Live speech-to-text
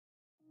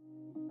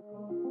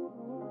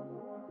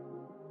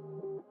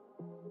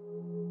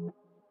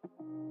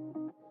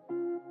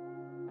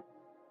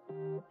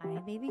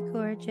baby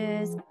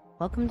gorgeous.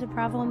 Welcome to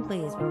Bravo and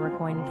Please, where we're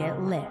going to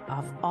get lit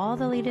off all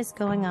the latest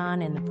going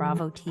on in the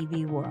Bravo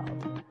TV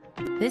world.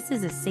 This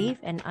is a safe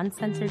and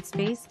uncensored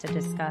space to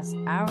discuss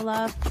our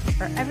love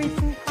for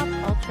everything pop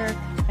culture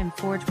and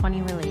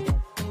 420 related.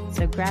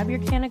 So grab your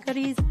can of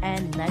goodies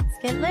and let's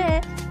get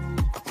lit.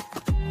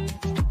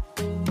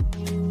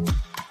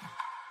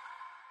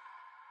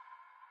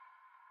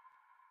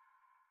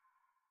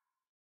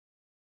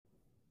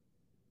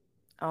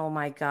 Oh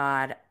my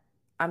God.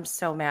 I'm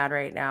so mad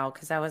right now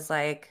because I was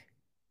like,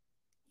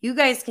 you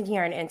guys can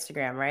hear on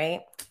Instagram,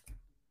 right?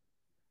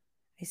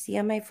 I see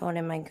on my phone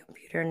and my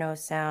computer, no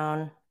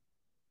sound.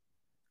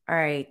 All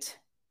right.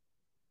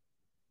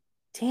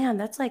 Damn,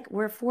 that's like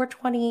we're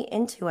 420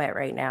 into it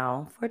right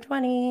now.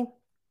 420.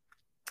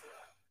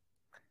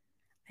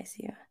 I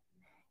see you.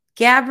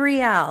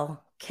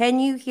 Gabrielle, can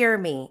you hear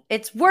me?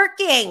 It's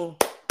working.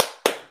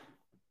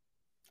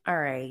 All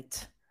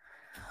right.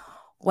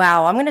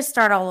 Wow, I'm going to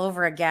start all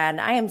over again.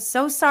 I am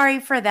so sorry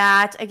for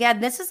that.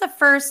 Again, this is the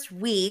first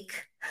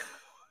week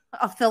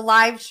of the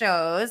live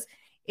shows.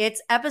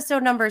 It's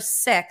episode number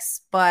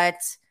 6, but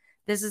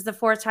this is the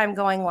 4th time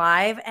going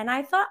live. And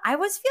I thought I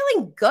was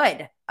feeling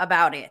good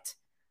about it.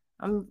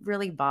 I'm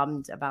really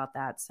bummed about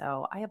that.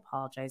 So I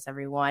apologize,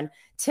 everyone.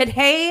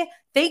 Today,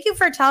 thank you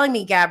for telling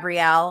me,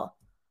 Gabrielle.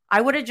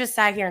 I would have just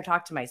sat here and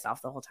talked to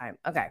myself the whole time.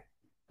 Okay.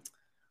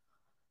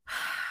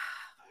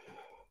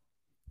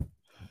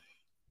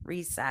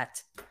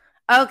 Reset.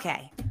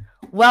 Okay.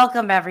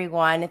 Welcome,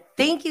 everyone.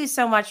 Thank you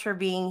so much for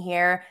being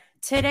here.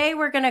 Today,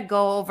 we're going to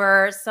go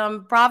over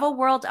some Bravo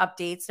World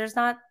updates. There's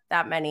not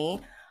that many.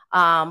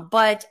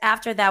 But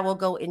after that, we'll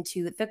go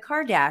into the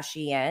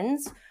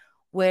Kardashians,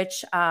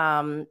 which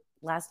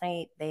last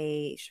night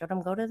they showed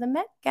them go to the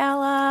Met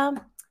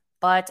Gala.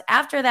 But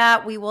after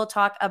that, we will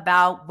talk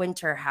about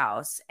Winter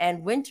House.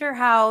 And Winter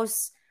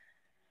House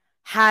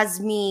has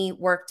me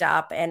worked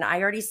up, and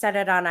I already said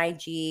it on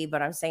IG,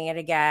 but I'm saying it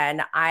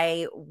again.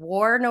 I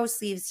wore no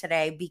sleeves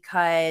today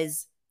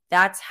because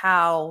that's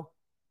how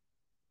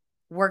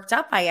worked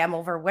up I am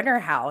over Winter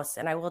House,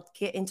 and I will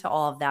get into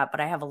all of that,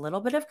 but I have a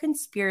little bit of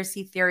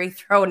conspiracy theory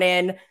thrown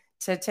in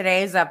to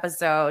today's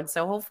episode.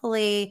 So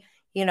hopefully,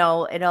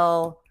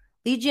 it'll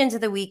lead you into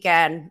the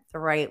weekend the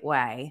right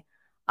way.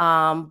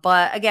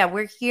 But again,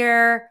 we're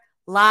here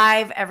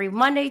live every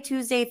Monday,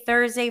 Tuesday,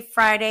 Thursday,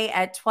 Friday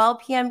at 12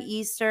 p.m.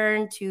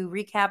 Eastern to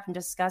recap and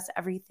discuss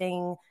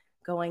everything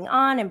going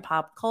on in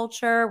pop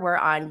culture. We're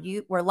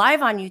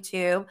live on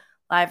YouTube,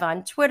 live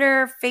on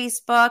Twitter,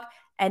 Facebook,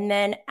 and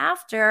then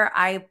after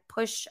I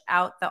push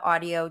out the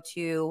audio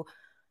to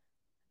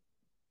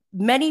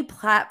many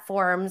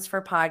platforms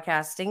for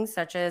podcasting,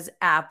 such as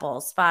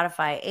Apple,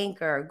 Spotify,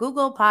 Anchor,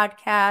 Google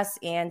Podcasts,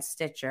 and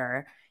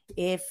Stitcher.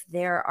 If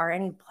there are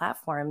any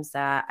platforms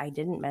that I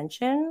didn't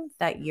mention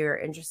that you're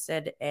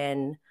interested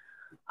in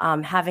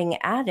having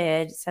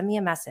added, send me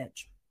a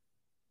message.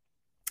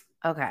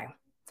 Okay.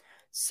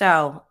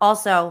 So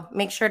also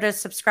make sure to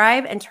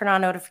subscribe and turn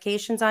on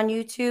notifications on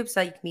YouTube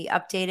so you can be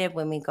updated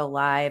when we go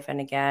live.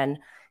 And again,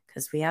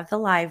 because we have the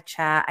live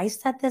chat, I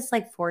said this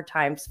like 4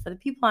 times. For the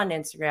people on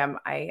Instagram,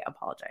 I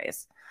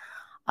apologize.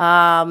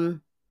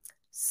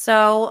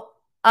 So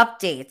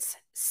updates.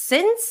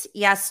 Since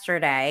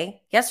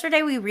yesterday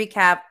we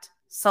recapped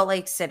Salt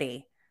Lake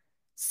City.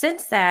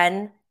 Since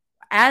then,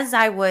 as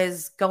I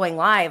was going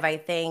live, I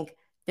think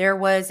there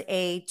was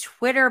a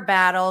Twitter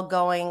battle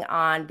going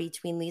on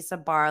between Lisa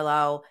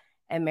Barlow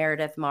and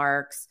Meredith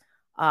Marks.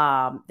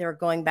 They were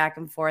going back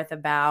and forth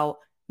about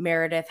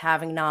Meredith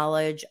having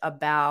knowledge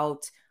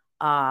about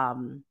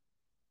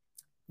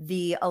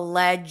the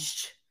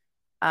alleged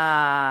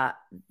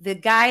the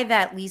guy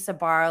that Lisa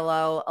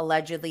Barlow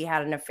allegedly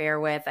had an affair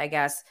with. I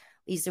guess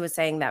Lisa was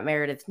saying that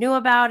Meredith knew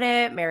about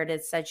it.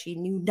 Meredith said she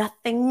knew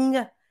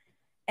nothing.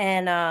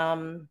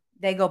 And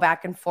they go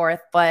back and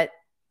forth. But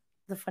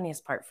the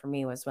funniest part for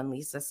me was when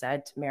Lisa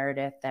said to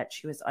Meredith that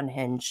she was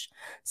unhinged.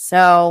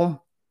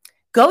 So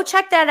go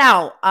check that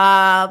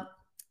out.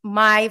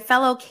 My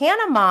fellow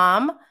Canna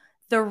mom,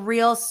 the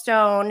Real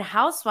Stone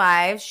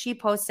Housewives, she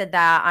posted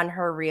that on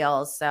her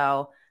reels.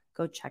 So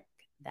go check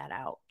that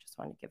out. Just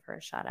want to give her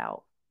a shout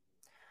out.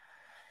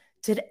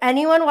 Did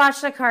anyone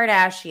watch the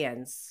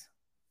Kardashians?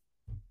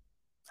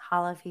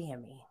 Holla if you hear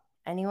me.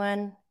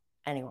 Anyone?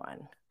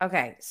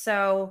 Okay,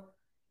 so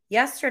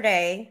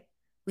yesterday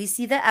we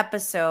see the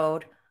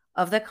episode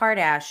of the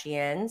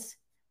Kardashians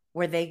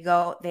where they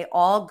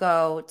all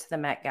go to the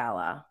Met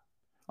Gala.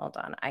 Hold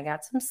on, I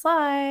got some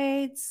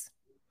slides.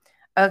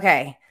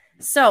 Okay,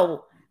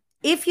 so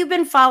if you've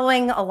been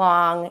following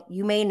along,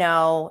 you may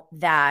know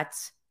that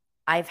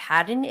I've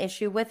had an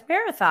issue with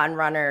marathon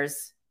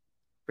runners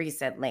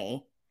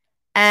recently.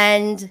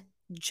 And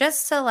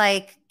just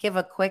to give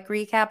a quick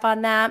recap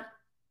on that,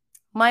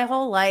 my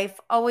whole life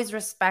always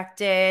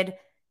respected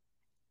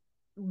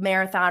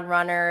marathon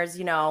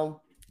runners,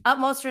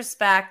 utmost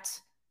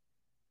respect.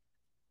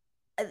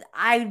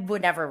 I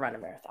would never run a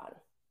marathon.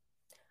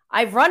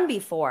 I've run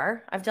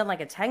before. I've done a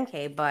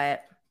 10K,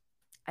 but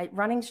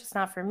running's just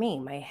not for me.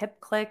 My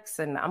hip clicks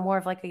and I'm more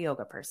of a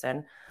yoga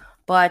person.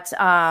 But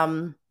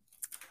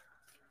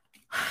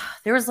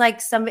there was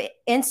like some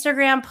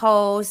Instagram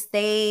posts.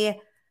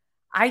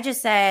 I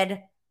just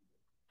said,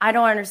 I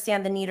don't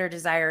understand the need or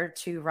desire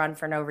to run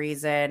for no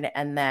reason.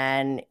 And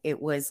then it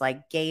was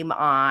like game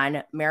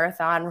on.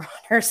 Marathon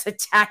runners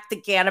attacked the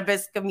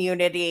cannabis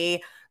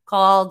community,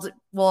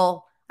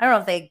 well, I don't know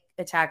if they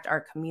attacked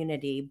our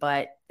community,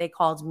 but they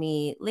called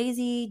me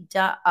lazy,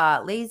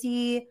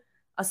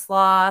 a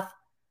sloth,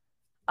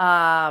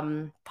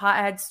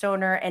 pothead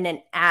stoner, and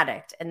an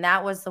addict. And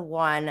that was the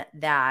one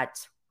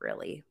that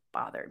really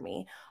bothered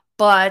me.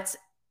 But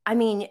I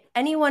mean,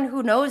 anyone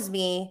who knows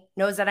me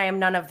knows that I am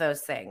none of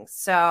those things.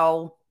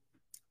 So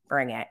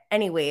bring it.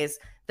 Anyways,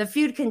 the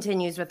feud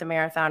continues with the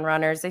marathon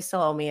runners. They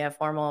still owe me a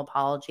formal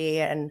apology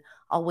and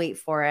I'll wait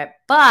for it.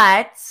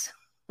 But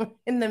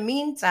in the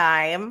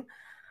meantime,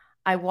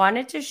 I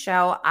wanted to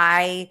show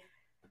I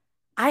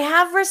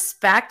have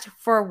respect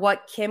for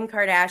what Kim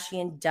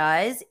Kardashian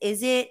does. Does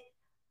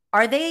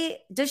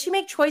she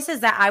make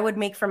choices that I would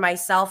make for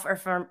myself or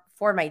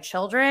for my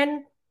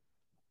children?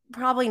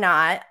 Probably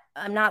not.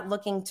 I'm not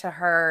looking to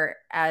her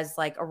as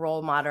like a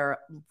role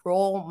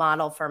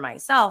model for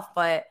myself,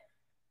 but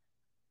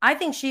I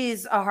think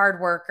she's a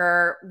hard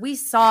worker. We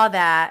saw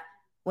that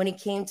when it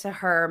came to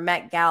her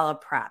Met Gala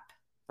prep,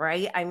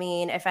 right? I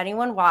mean, if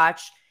anyone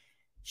watched,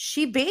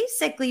 she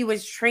basically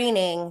was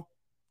training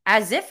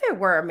as if it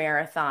were a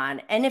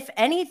marathon. And if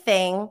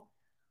anything,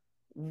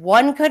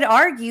 one could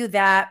argue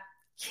that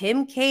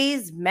Kim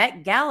K's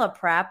Met Gala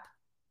prep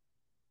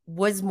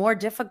was more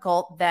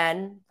difficult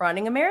than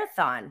running a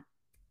marathon.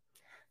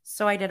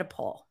 So I did a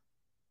poll.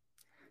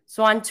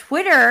 So on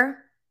Twitter,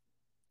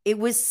 it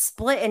was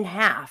split in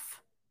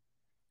half.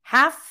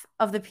 Half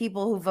of the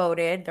people who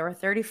voted, there were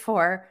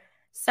 34,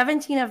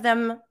 17 of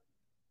them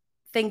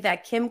think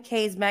that Kim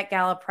K's Met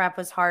Gala prep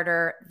was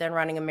harder than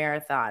running a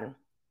marathon.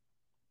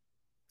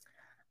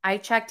 I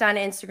checked on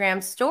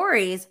Instagram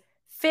stories,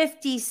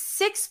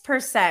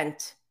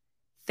 56%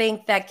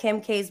 think that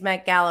Kim K's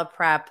Met Gala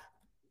prep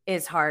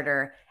is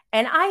harder.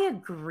 And I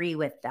agree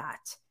with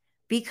that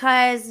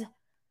because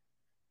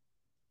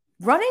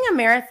running a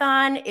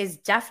marathon is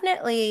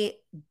definitely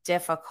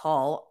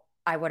difficult,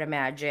 I would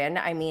imagine.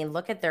 I mean,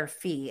 look at their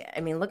feet. I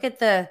mean, look at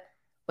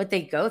what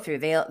they go through.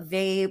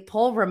 They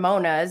pull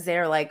Ramonas.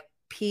 They're like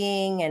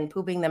peeing and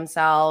pooping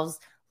themselves.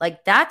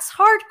 Like that's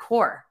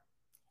hardcore.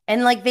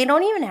 And like they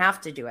don't even have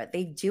to do it.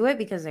 They do it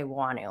because they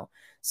want to.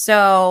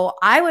 So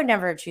I would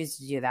never choose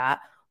to do that.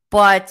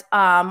 But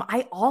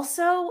I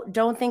also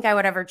don't think I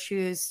would ever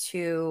choose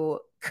to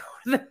go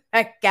to the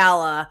Met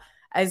Gala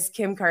as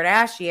Kim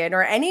Kardashian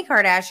or any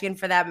Kardashian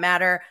for that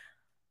matter.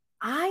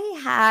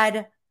 I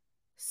had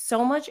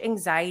so much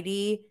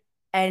anxiety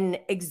and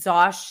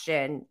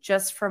exhaustion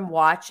just from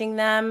watching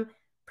them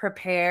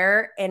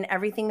prepare and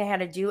everything they had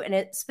to do. And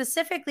it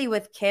specifically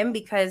with Kim,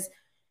 because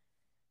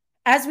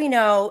as we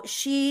know,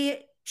 she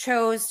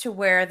chose to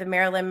wear the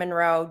Marilyn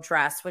Monroe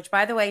dress, which,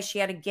 by the way, she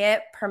had to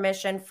get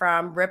permission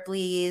from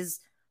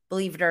Ripley's,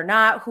 believe it or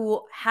not,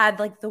 who had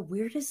like the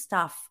weirdest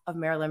stuff of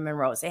Marilyn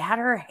Monroe's. They had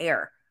her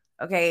hair.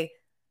 Okay.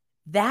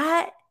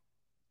 That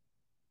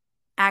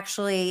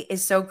actually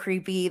is so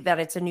creepy that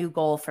it's a new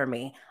goal for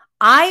me.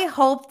 I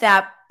hope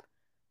that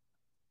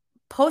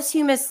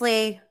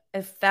posthumously,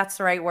 if that's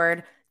the right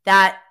word,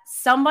 that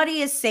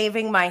somebody is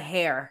saving my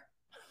hair.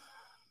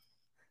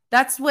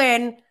 That's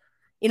when,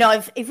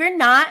 if you're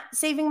not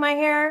saving my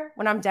hair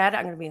when I'm dead,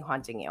 I'm going to be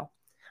haunting you.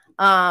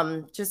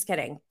 Just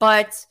kidding.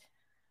 But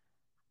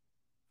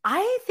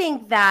I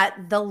think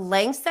that the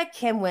lengths that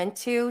Kim went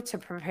to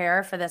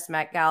prepare for this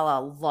Met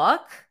Gala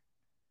look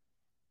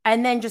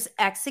and then just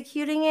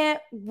executing it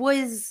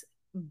was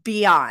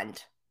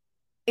beyond.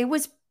 It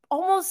was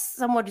almost,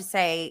 some would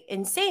say,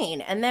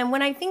 insane. And then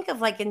when I think of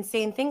like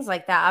insane things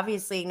like that,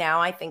 obviously now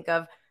I think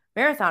of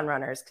marathon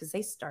runners because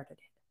they started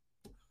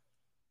it.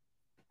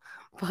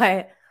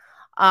 But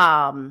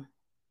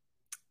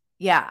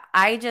yeah,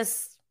 I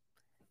just,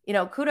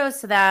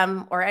 kudos to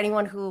them or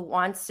anyone who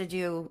wants to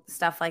do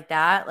stuff like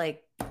that,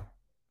 like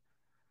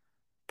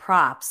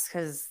props,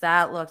 because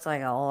that looked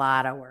like a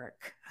lot of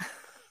work.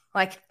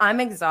 Like I'm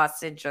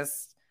exhausted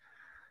just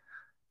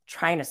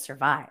trying to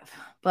survive.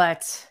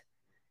 But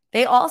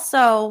they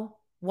also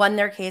won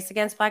their case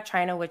against Blac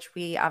Chyna, which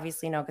we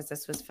obviously know because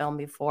this was filmed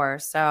before.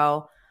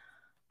 So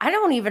I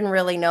don't even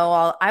really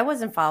know I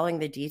wasn't following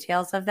the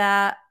details of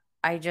that.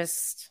 I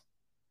just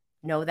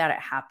know that it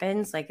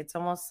happens. Like it's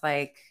almost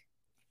like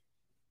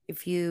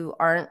if you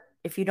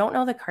don't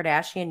know the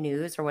Kardashian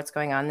news or what's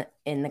going on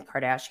in the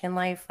Kardashian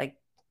life, like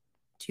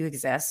do you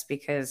exist?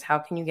 Because how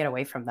can you get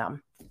away from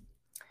them?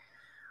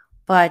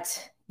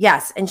 But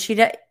yes, and she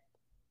did.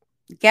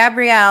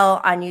 Gabrielle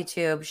on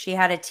YouTube, she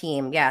had a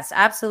team. Yes,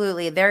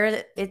 absolutely.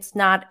 It's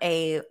not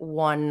a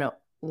one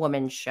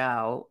woman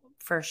show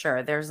for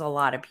sure. There's a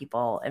lot of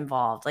people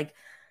involved. Like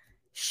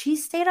she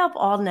stayed up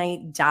all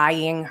night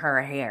dyeing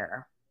her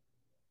hair.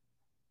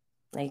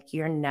 Like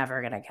you're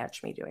never going to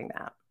catch me doing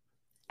that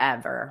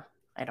ever,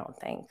 I don't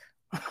think.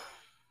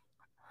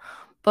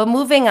 But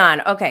moving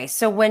on. Okay,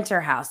 so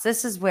Winter House.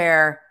 This is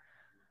where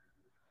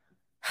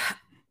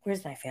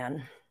Where's my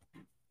fan?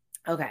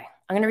 Okay,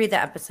 I'm going to read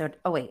the episode.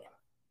 Oh, wait.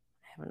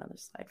 I have another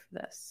slide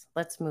for this.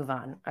 Let's move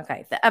on.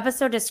 Okay, the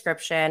episode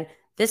description.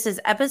 This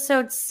is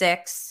episode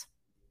 6.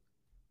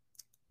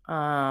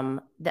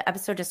 The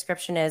episode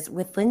description is: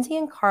 with Lindsay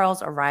and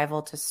Carl's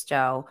arrival to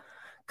Stowe,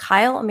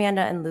 Kyle,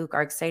 Amanda, and Luke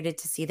are excited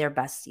to see their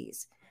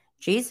besties.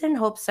 Jason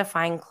hopes to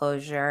find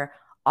closure.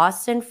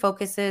 Austin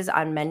focuses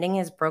on mending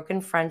his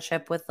broken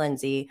friendship with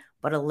Lindsay,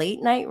 but a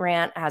late night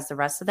rant has the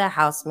rest of the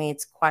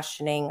housemates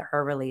questioning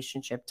her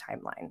relationship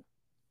timeline. I'm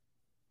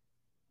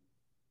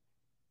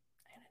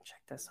gonna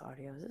check this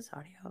audio. Is this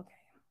audio okay?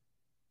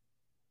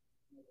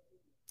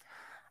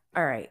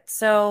 All right,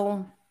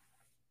 so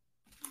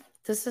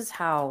this is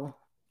how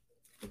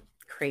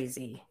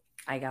crazy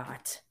I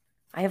got.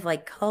 I have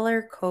like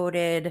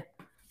color-coded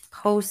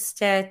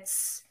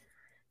Post-its.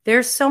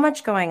 There's so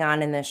much going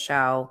on in this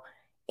show.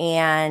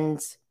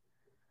 And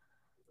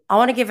I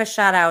want to give a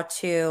shout out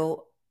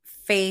to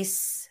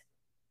Face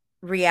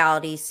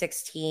Reality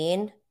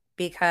 16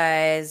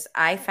 because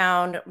I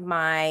found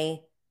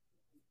my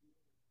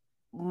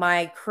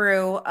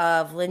crew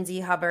of Lindsay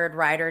Hubbard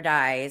ride or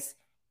dies,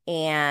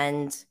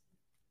 and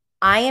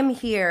I am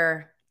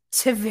here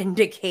to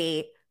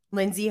vindicate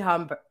Lindsay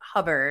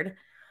Hubbard,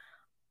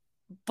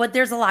 but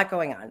there's a lot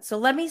going on. So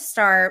let me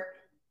start.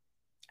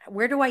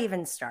 Where do I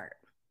even start?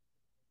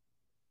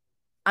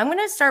 I'm going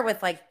to start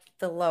with like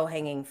the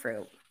low-hanging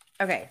fruit.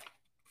 Okay.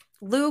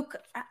 Luke,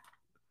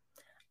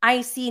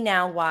 I see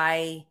now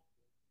why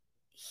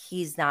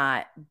he's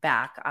not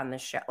back on the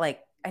show.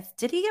 Like,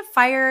 did he get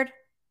fired?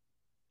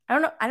 I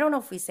don't know. I don't know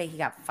if we say he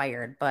got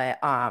fired, but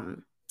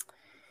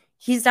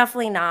he's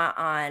definitely not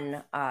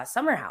on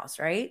Summer House,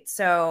 right?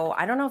 So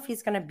I don't know if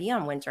he's going to be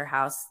on Winter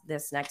House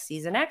this next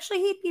season. Actually,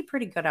 he'd be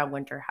pretty good on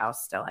Winter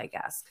House still, I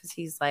guess, because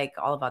he's like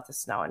all about the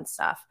snow and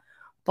stuff.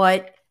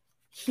 But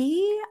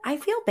I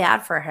feel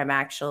bad for him,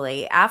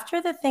 actually.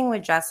 After the thing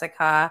with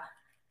Jessica,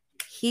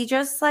 he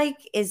just like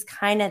is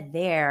kind of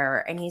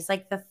there, and he's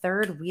like the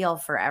third wheel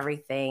for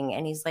everything.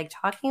 And he's like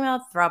talking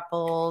about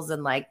thruples,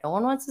 and like no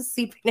one wants to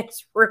sleep in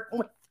his room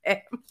with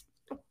him.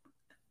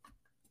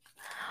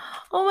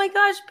 Oh my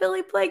gosh,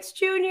 Billy Blakes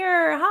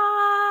Jr.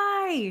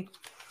 Hi.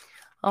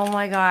 Oh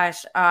my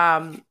gosh.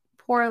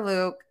 Poor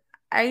Luke.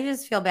 I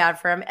just feel bad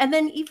for him. And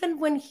then even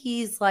when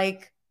he's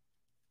like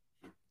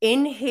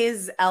in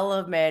his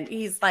element,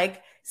 he's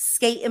like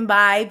skating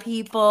by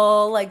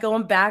people, like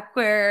going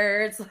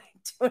backwards, like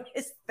doing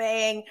his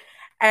thing,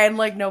 and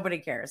like nobody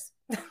cares.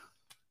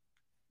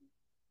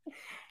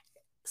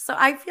 So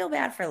I feel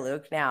bad for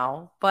Luke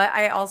now, but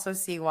I also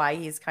see why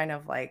he's kind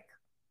of like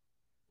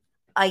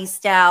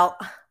iced out.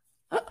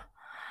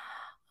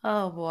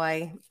 Oh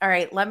boy. All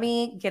right, let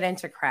me get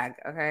into Craig,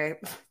 okay?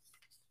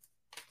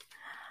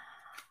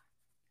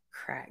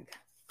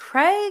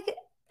 Craig,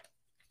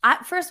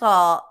 first of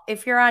all,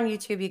 if you're on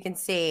YouTube, you can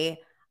see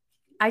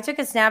I took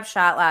a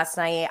snapshot last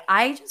night.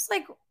 I just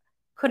like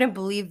couldn't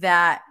believe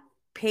that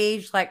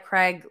Paige let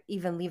Craig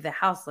even leave the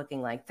house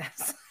looking like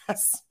this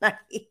last night.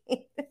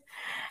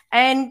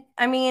 And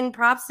I mean,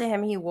 props to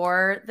him. He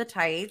wore the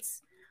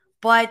tights,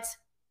 but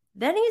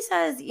then he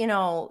says, you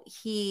know,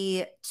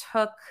 he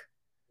took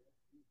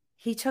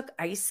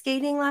ice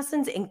skating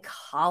lessons in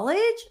college.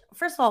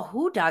 First of all,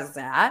 who does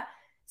that?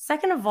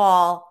 Second of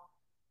all,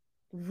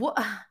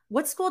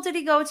 what school did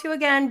he go to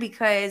again?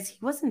 Because he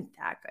wasn't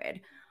that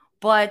good.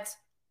 But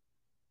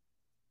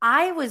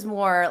I was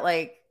more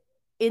like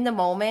in the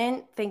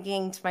moment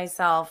thinking to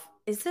myself,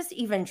 is this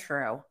even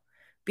true?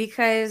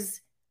 Because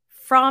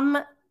from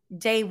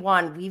day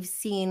one, we've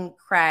seen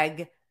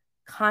Craig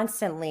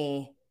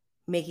constantly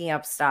making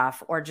up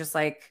stuff or just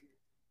like,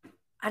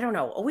 I don't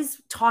know,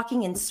 always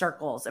talking in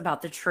circles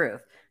about the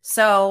truth.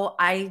 So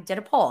I did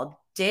a poll.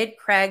 Did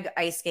Craig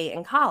ice skate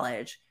in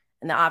college?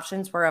 And the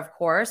options were, of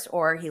course,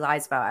 or he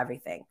lies about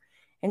everything.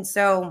 And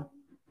so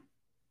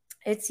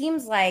it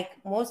seems like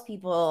most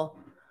people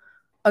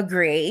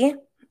agree.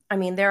 I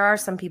mean, there are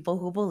some people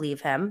who believe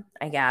him,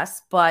 I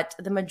guess, but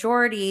the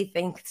majority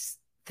thinks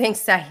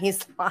that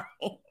he's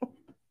lying.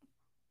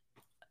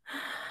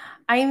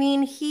 I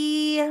mean,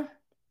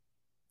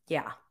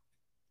 yeah.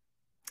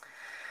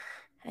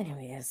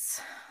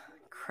 Anyways,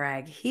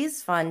 Craig,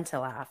 he's fun to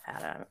laugh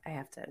at. I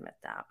have to admit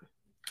that.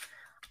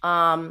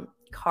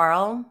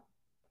 Carl,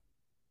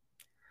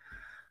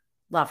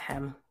 love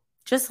him.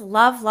 Just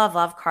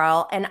love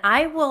Carl. And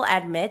I will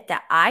admit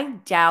that I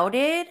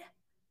doubted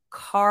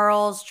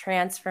Carl's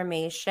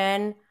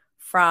transformation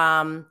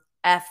from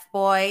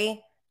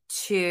F-boy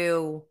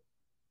to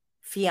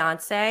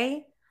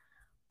fiance.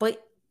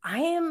 But I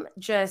am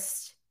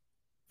just,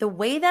 the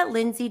way that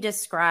Lindsay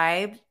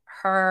described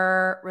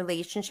her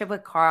relationship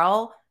with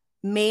Carl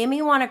made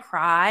me want to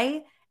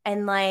cry.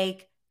 And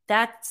like,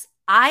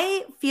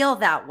 I feel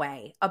that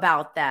way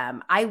about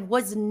them. I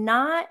was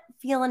not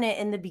feeling it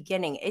in the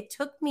beginning. It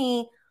took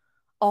me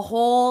a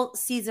whole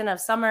season of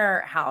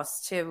Summer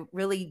House to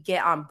really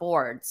get on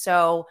board.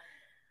 So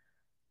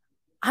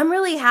I'm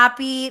really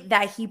happy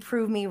that he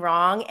proved me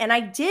wrong. And I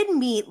did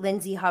meet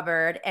Lindsay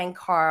Hubbard and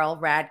Carl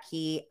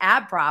Radke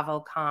at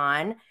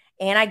BravoCon.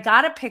 And I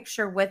got a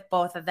picture with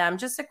both of them,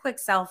 just a quick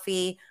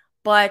selfie,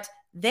 but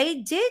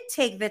they did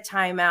take the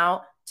time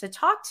out to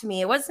talk to me.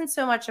 It wasn't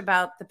so much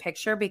about the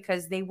picture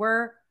because they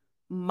were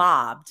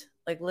mobbed.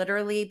 Like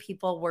literally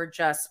people were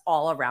just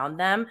all around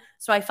them.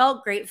 So I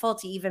felt grateful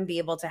to even be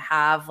able to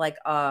have like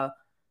a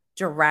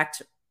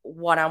direct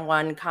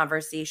one-on-one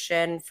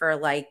conversation for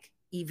like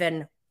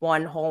even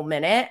one whole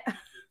minute.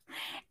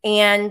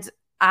 And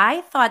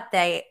I thought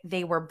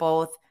they were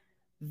both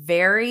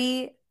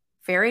very,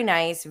 very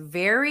nice,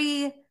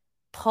 very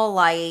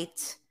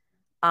polite.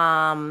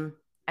 I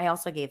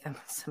also gave them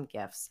some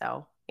gifts,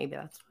 so maybe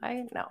that's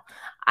why. No,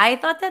 I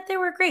thought that they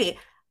were great.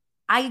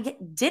 I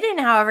didn't,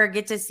 however,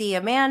 get to see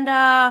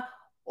Amanda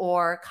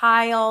or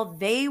Kyle.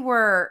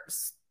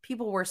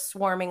 People were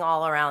swarming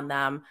all around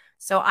them.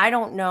 So I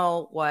don't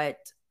know what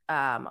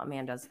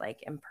Amanda's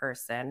like in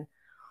person.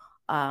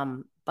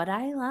 But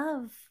I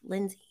love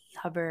Lindsay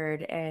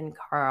Hubbard and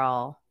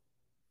Carl.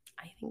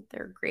 I think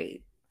they're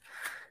great.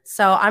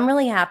 So I'm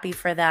really happy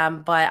for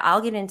them, but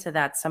I'll get into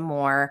that some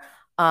more.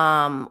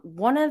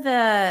 One of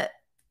the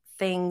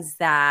things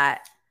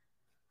that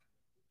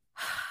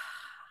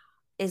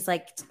is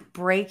like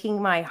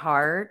breaking my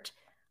heart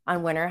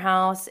on Winter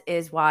House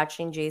is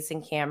watching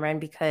Jason Cameron,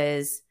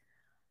 because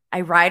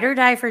I ride or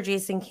die for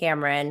Jason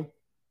Cameron.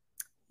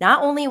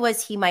 Not only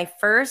was he my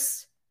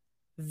first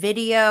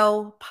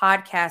video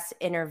podcast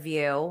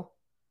interview,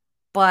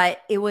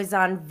 but it was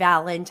on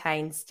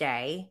Valentine's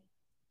Day.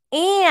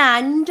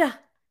 And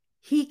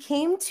he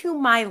came to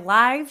my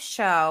live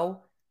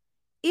show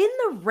in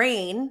the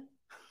rain,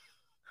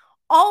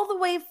 all the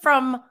way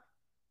from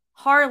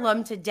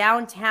Harlem to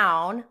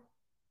downtown.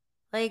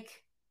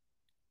 Like,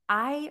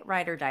 I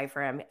ride or die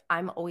for him.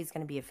 I'm always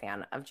going to be a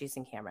fan of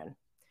Jason Cameron.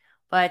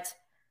 But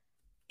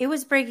it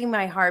was breaking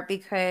my heart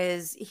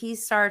because he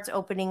starts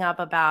opening up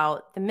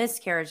about the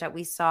miscarriage that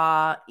we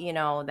saw,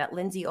 that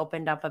Lindsay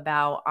opened up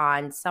about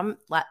on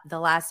the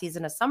last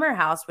season of Summer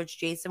House, which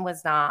Jason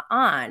was not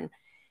on.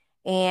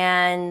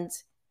 And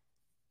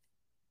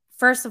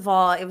first of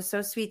all, it was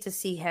so sweet to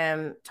see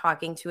him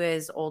talking to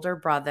his older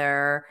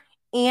brother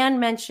and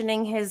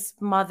mentioning his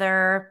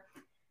mother,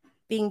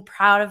 being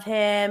proud of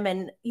him.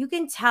 And you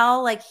can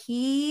tell, like,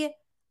 he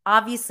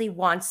obviously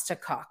wants to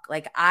cook.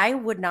 Like, I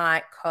would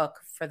not cook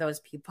for those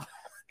people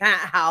in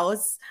that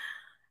house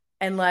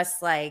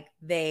unless I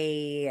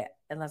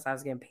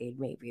was getting paid,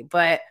 maybe.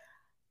 But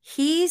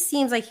he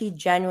seems like he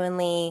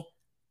genuinely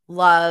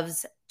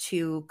loves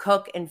to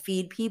cook and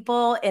feed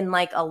people in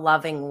like a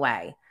loving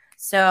way.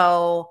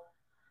 So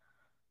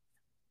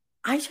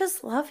I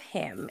just love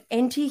him.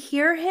 And to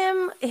hear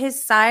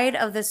his side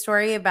of the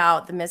story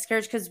about the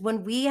miscarriage, because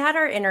when we had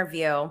our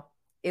interview,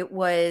 it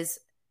was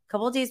a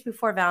couple of days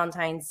before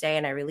Valentine's Day,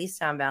 and I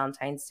released it on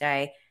Valentine's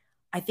Day.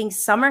 I think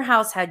Summer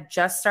House had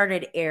just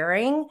started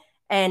airing,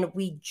 and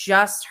we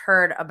just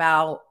heard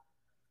about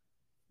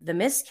the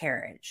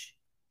miscarriage.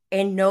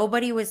 And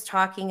nobody was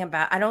talking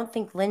about, I don't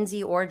think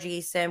Lindsay or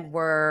Jason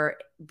were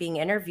being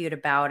interviewed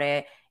about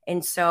it.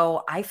 And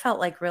so I felt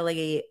like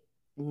really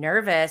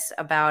nervous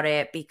about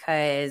it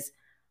because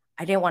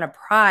I didn't want to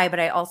pry, but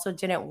I also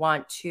didn't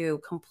want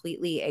to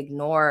completely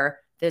ignore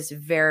this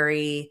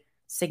very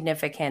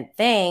significant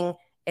thing,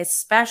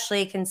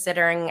 especially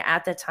considering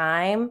at the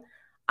time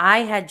I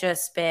had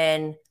just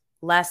been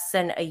less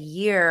than a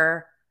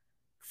year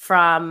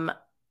from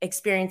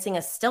experiencing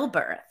a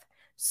stillbirth.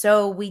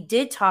 So we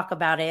did talk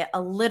about it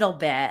a little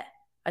bit,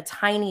 a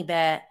tiny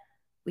bit.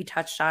 We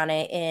touched on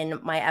it in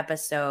my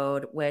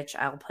episode, which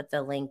I'll put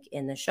the link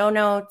in the show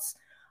notes.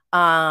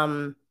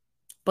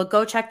 But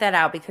go check that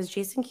out because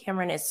Jason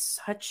Cameron is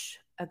such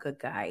a good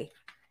guy.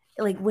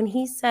 Like when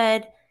he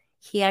said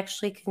he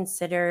actually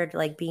considered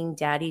like being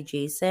Daddy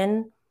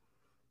Jason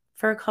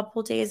for a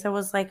couple days, I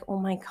was like, oh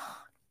my God,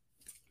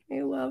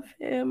 I love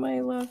him.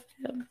 I love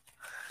him.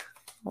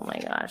 Oh my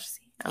gosh.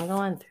 See, I'm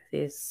going through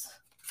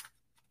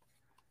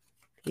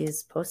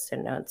these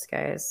Post-it notes,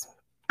 guys.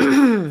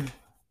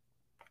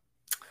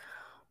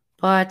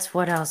 But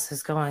what else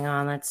is going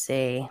on? Let's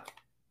see.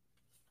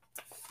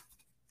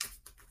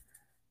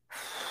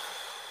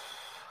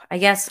 I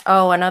guess,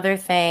 another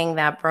thing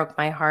that broke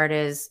my heart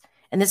is,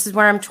 and this is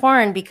where I'm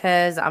torn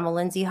because I'm a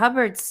Lindsay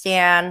Hubbard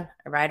stan.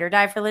 I ride or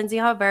die for Lindsay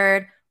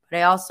Hubbard, but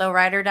I also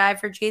ride or die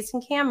for Jason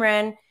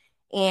Cameron.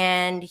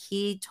 And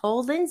he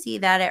told Lindsay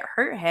that it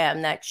hurt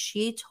him that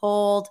she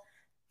told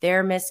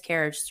their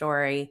miscarriage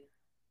story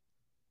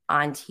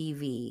on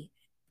TV.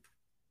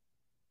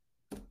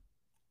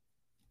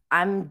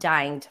 I'm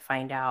dying to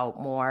find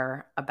out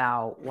more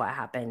about what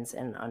happens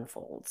and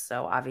unfolds.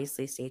 So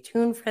obviously stay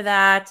tuned for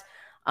that.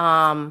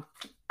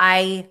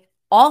 I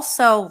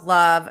also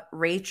love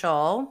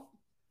Rachel.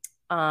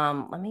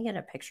 Let me get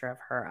a picture of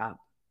her up.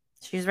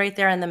 She's right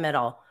there in the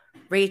middle.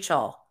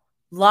 Rachel.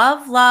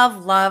 Love,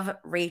 love, love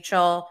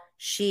Rachel.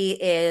 She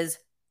is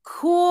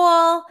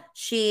cool.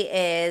 She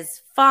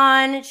is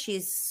fun.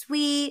 She's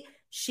sweet.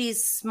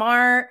 She's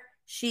smart.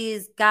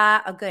 She's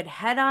got a good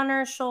head on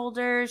her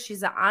shoulders.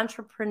 She's an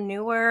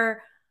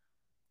entrepreneur.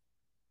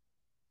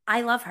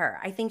 I love her.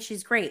 I think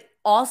she's great.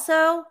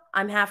 also,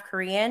 I'm half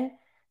Korean.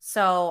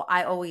 So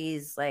I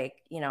always I'm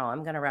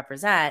going to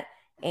represent.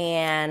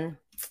 And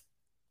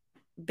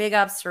big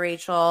ups to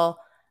Rachel.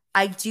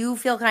 I do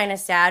feel kind of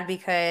sad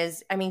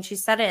because, I mean, she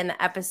said it in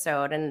the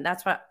episode. And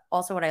that's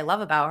what I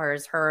love about her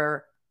is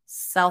her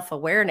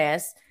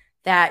self-awareness,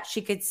 that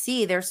she could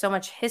see there's so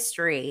much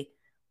history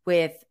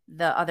with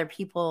the other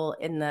people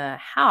in the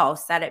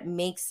house that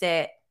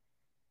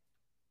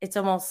it's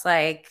almost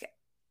like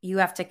you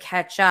have to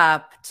catch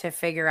up to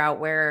figure out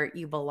where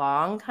you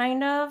belong,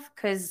 kind of.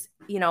 Because,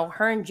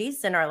 her and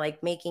Jason are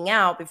like making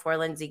out before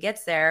Lindsay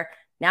gets there.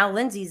 Now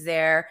Lindsay's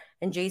there,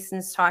 and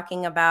Jason's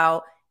talking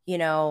about,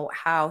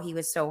 how he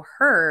was so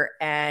hurt.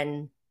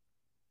 And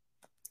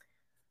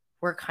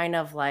we're kind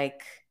of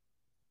like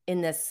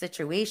in this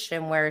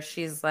situation where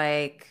she's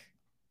like,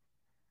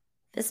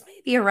 this may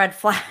be a red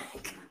flag.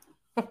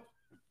 And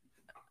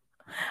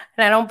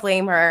I don't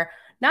blame her.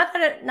 Not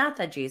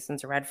that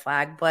Jason's a red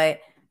flag, but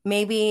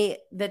maybe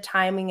the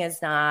timing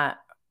is not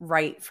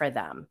right for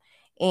them.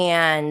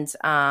 And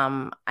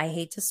I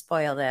hate to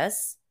spoil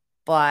this,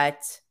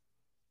 but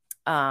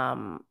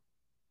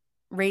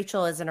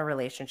Rachel is in a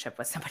relationship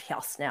with somebody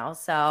else now.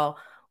 So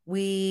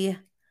we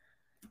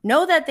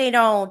know that they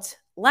don't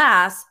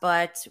last,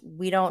 but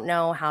we don't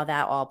know how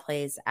that all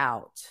plays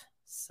out.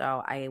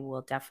 So I will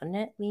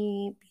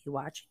definitely be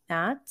watching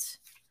that.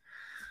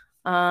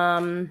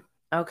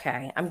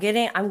 Okay.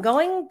 I'm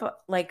going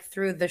like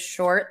through the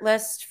short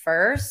list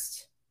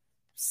first,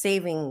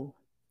 saving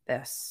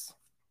the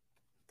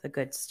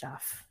good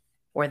stuff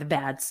or the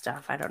bad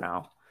stuff. I don't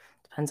know.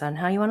 Depends on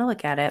how you want to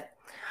look at it.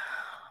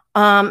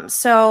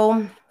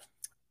 So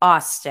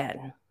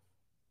Austin.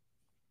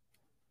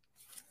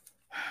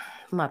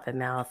 Muppet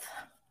mouth.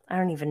 I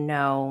don't even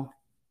know.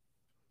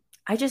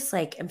 I just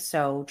am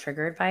so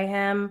triggered by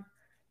him.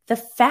 The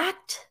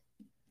fact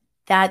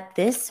that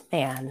this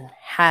man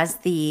has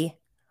the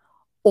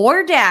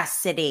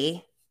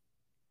audacity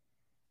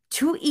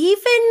to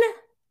even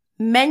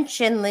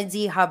mention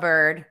Lindsay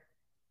Hubbard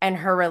and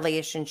her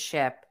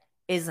relationship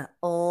is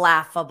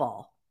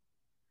laughable.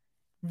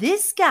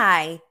 This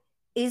guy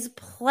is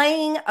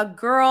playing a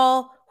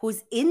girl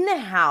who's in the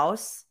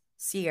house,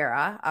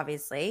 Sierra,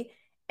 obviously,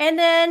 and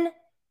then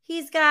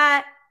he's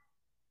got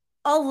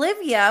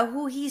Olivia,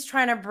 who he's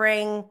trying to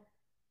bring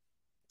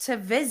to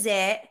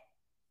visit.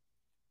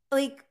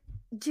 Like,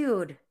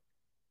 dude,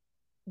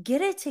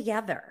 get it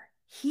together.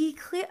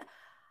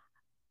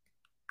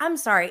 I'm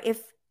sorry,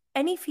 if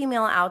any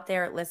female out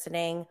there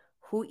listening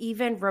who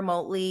even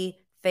remotely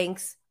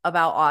thinks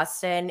about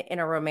Austin in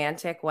a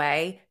romantic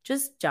way,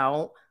 just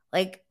don't.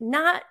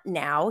 Not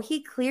now.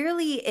 He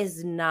clearly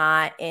is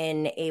not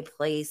in a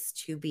place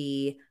to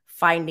be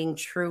finding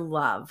true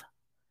love.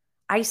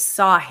 I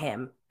saw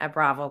him at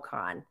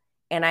BravoCon,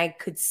 and I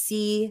could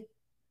see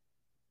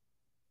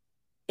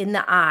in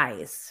the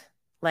eyes,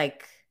 I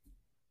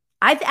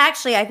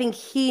think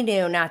he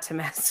knew not to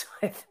mess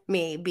with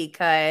me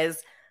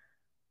because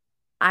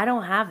I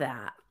don't have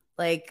that.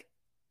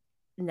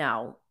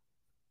 No.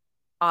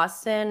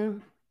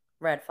 Austin,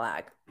 red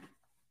flag.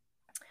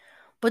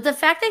 But the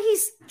fact that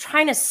he's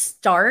trying to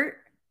start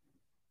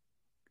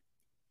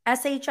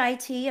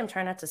SHIT, I'm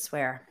trying not to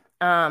swear.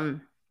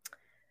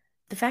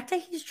 The fact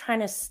that he's trying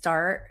to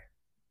start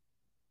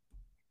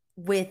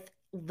with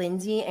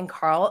Lindsay and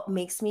Carl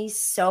makes me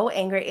so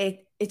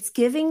angry. It's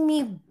giving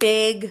me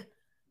big,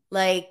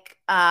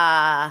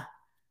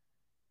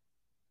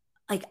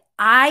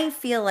 I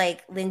feel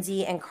like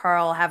Lindsay and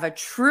Carl have a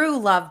true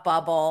love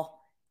bubble,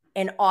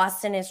 and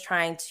Austin is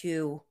trying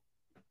to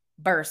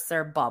burst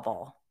their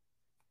bubble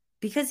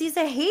because he's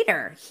a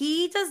hater.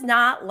 He does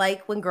not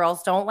like when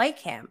girls don't like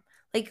him.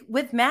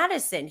 With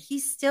Madison,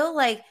 he's still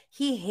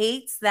he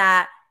hates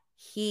that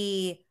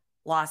he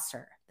lost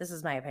her. This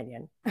is my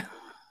opinion.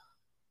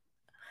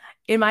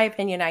 In my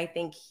opinion, I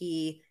think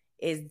he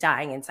is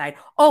dying inside.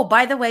 Oh,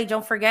 by the way,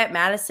 don't forget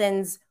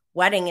Madison's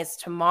wedding is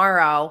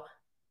tomorrow.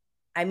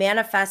 I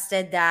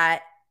manifested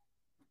that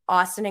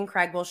Austin and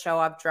Craig will show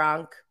up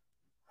drunk.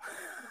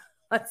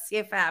 Let's see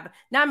if it happens.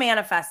 Not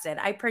manifested.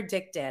 I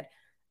predicted.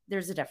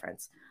 There's a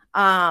difference.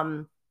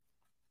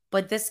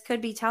 But this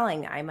could be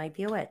telling. I might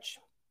be a witch.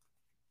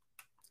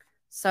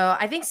 So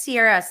I think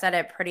Sierra said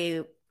it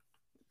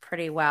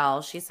pretty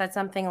well. She said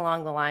something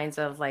along the lines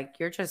of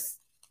you're just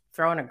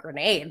throwing a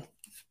grenade.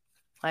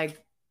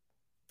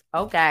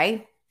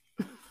 Okay.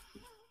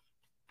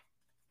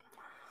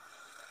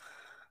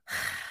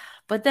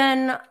 But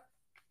then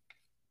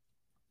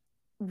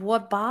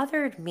what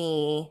bothered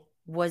me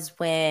was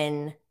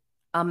when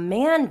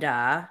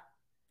Amanda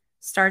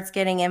starts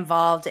getting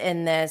involved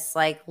in this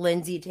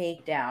Lindsay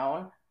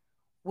takedown,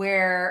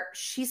 where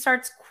she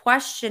starts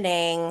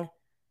questioning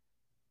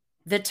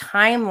the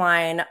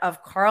timeline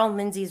of Carl and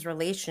Lindsay's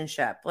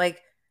relationship.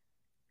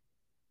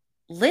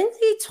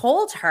 Lindsay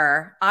told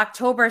her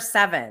October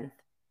 7th.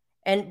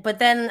 But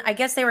then I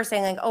guess they were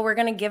saying we're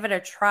going to give it a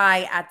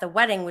try at the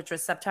wedding, which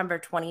was September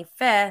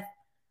 25th.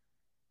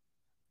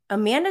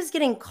 Amanda's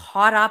getting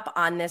caught up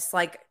on this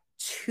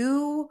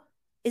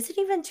is it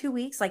even 2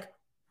 weeks?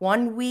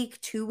 1 week,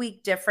 2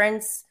 week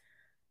difference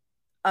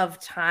of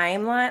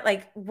timeline.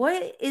 Like,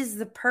 what is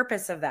the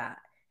purpose of that?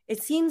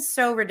 It seems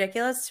so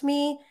ridiculous to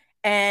me.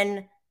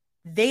 And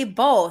they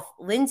both,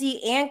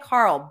 Lindsay and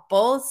Carl,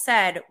 both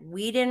said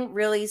we didn't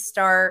really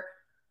start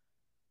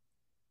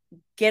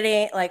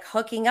getting like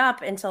hooking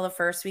up until the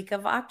first week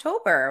of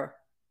October.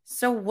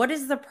 So what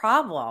is the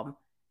problem?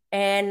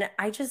 And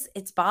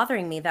it's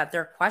bothering me that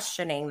they're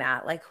questioning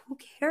that. Like, who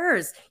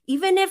cares?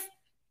 Even if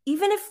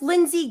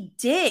Lindsay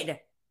did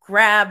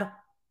grab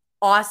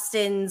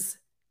Austin's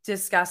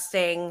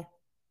disgusting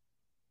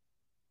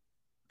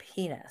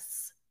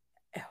penis,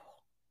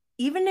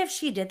 even if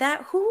she did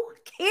that, who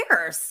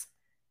cares?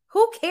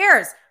 Who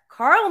cares?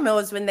 Carl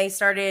knows when they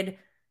started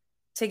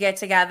to get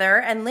together,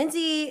 and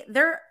Lindsay,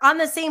 they're on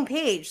the same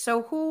page.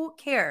 So who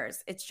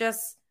cares? It's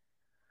just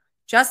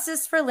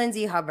justice for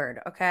Lindsay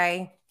Hubbard,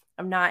 okay?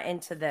 I'm not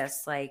into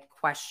this like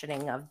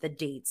questioning of the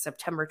dates,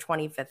 September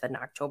 25th and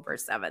October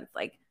 7th.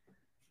 Like,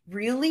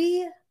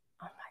 really? Oh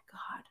my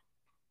God.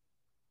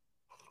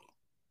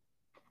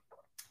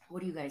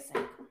 What do you guys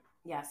think?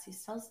 Yes, he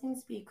still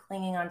seems to be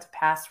clinging on to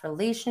past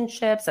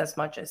relationships as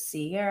much as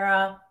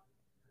Sierra.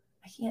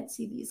 I can't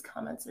see these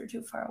comments. They're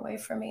too far away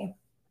from me.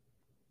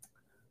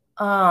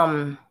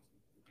 Yeah,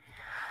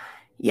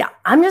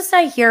 I'm just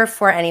not here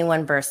for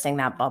anyone bursting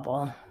that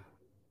bubble.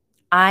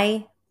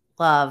 I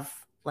love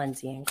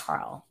Lindsay and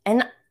Carl.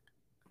 And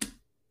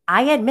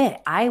I admit,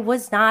 I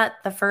was not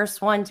the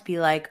first one to be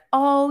like,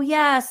 oh,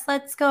 yes,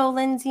 let's go,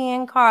 Lindsay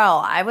and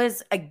Carl. I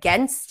was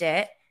against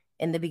it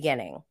in the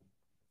beginning.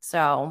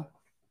 So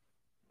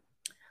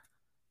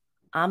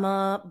I'm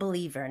a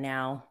believer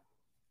now.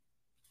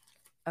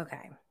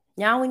 Okay,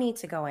 now we need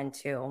to go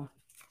into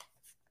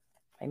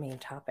my main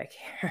topic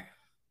here.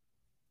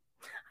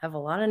 I have a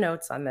lot of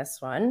notes on this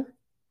one.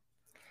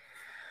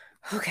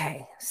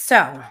 Okay,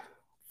 so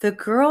the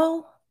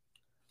girl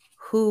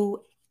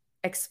who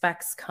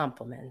expects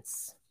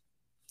compliments.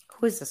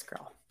 Who is this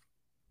girl?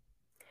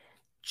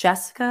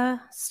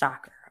 Jessica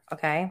Stalker,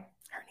 okay?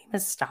 Her name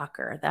is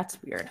Stalker.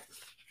 That's weird.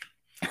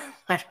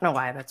 I don't know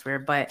why that's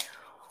weird, but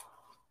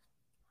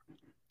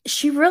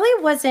she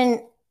really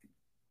wasn't,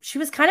 she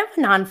was kind of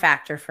a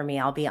non-factor for me,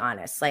 I'll be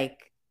honest.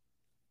 Like,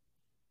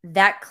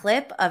 that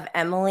clip of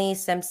Emily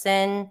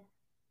Simpson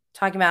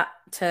talking about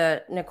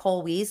to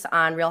Nicole Weiss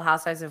on Real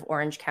Housewives of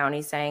Orange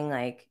County saying,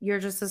 like, you're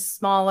just a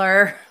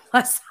smaller,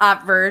 less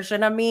hot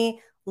version of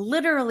me.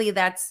 Literally,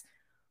 that's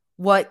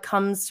what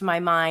comes to my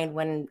mind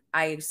when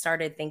I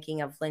started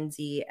thinking of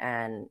Lindsay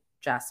and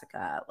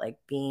Jessica, like,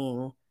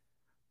 being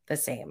the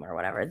same or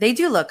whatever. They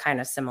do look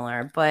kind of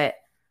similar, but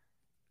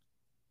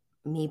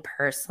me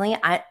personally,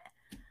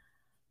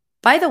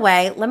 by the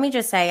way, let me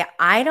just say,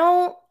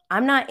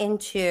 I'm not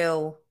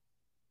into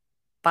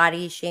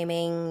body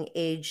shaming,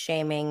 age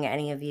shaming,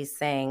 any of these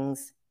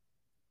things.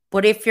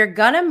 But if you're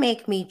going to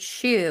make me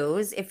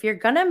choose, if you're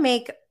going to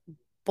make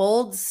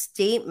bold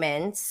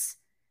statements,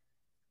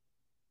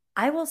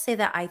 I will say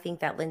that I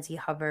think that Lindsay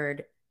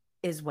Hubbard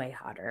is way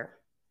hotter.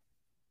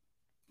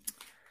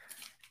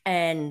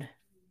 And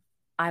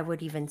I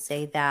would even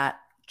say that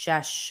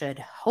Jess should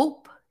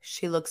hope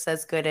she looks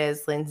as good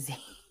as Lindsay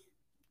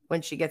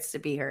when she gets to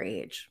be her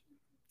age,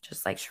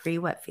 just like Sheree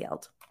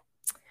Whitfield.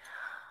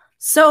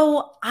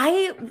 So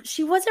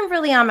she wasn't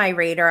really on my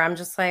radar. I'm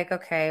just like,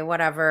 okay,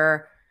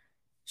 whatever.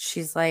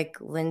 She's like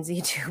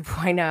Lindsay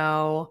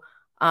 2.0.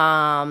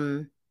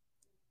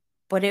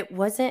 But it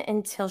wasn't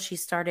until she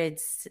started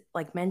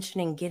like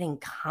mentioning getting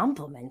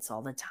compliments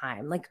all the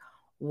time. Like,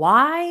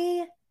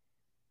 why?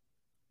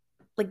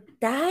 Like,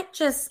 that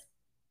just,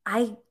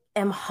 I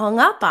am hung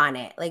up on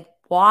it. Like,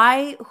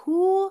 why?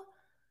 Who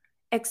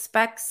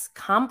expects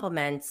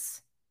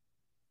compliments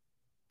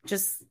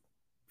just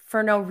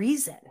for no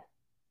reason?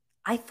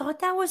 I thought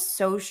that was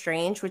so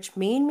strange, which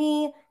made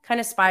me kind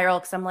of spiral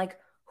because I'm like,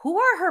 who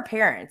are her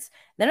parents?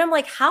 Then I'm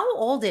like, how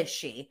old is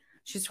she?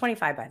 She's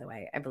 25, by the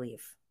way, I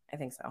believe. I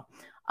think so.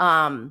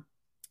 And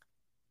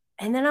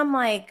then I'm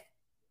like,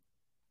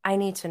 I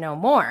need to know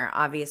more,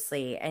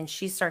 obviously. And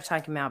she starts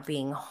talking about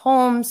being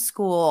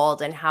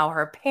homeschooled and how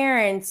her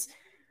parents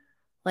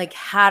like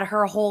had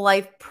her whole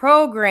life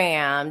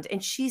programmed.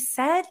 And she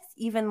said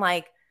even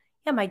like,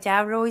 yeah, my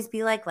dad would always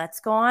be like, let's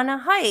go on a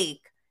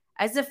hike,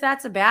 as if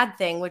that's a bad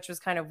thing, which was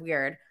kind of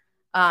weird.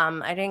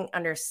 I didn't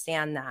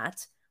understand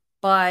that,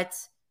 but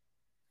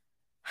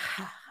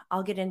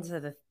I'll get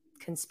into the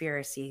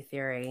conspiracy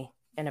theory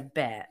in a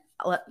bit.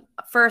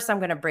 First, I'm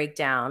going to break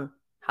down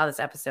how this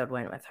episode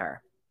went with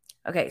her.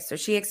 Okay, so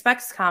she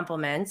expects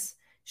compliments.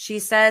 She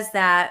says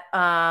that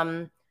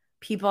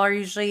people are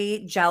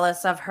usually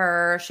jealous of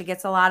her. She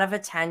gets a lot of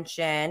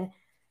attention.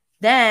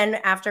 Then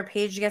after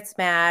Paige gets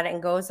mad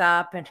and goes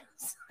up and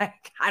it's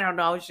like, I don't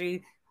know,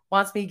 she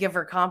wants me to give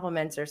her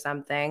compliments or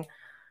something.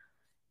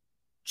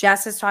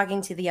 Jess is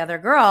talking to the other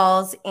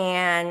girls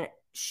and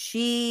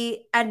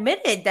she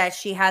admitted that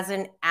she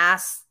hasn't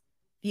asked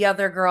the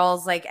other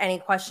girls like any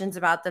questions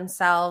about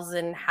themselves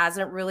and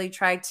hasn't really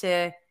tried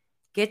to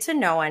get to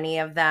know any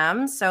of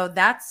them. So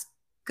that's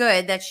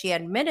good that she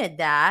admitted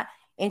that.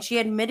 And she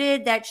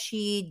admitted that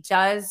she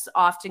does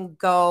often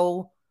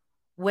go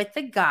with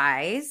the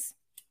guys.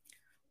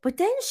 But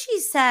then she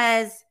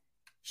says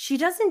she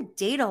doesn't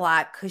date a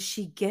lot because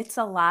she gets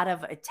a lot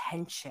of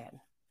attention.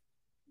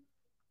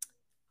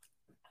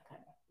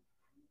 Okay.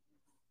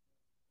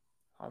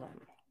 Hold on.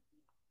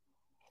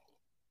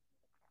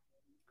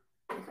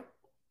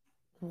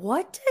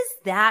 What does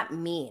that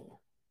mean?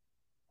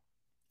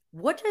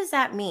 What does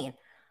that mean?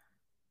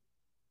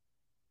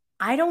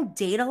 I don't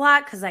date a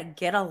lot because I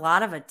get a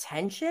lot of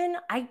attention.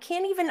 I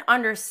can't even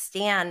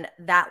understand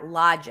that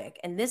logic.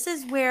 And this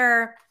is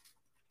where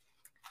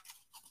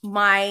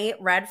my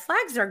red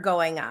flags are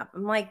going up.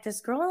 I'm like,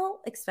 this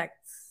girl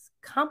expects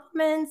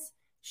compliments.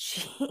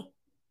 She,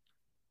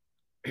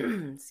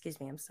 excuse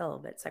me, I'm still a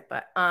little bit sick,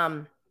 but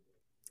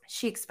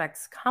she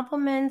expects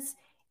compliments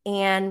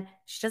and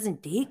she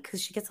doesn't date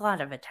because she gets a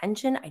lot of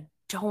attention. I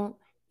don't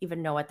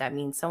even know what that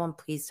means. Someone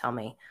please tell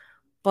me.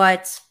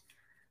 But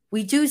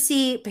we do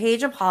see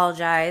Paige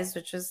apologize,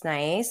 which is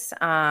nice.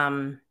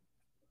 And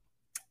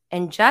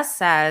Jess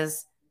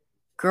says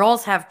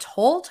girls have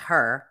told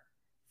her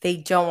they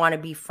don't want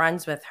to be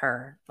friends with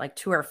her, like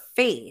to her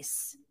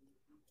face,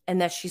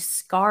 and that she's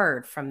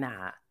scarred from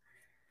that.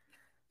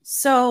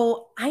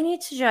 So I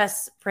need to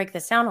just break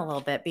this down a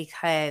little bit,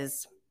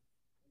 because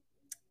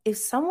if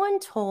someone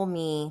told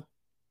me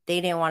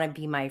they didn't want to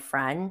be my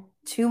friend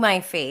to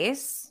my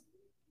face,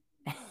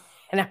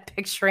 and I'm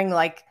picturing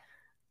like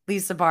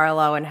Lisa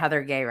Barlow and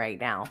Heather Gay right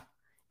now,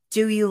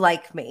 do you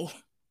like me?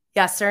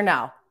 Yes or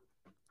no?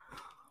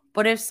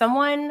 But if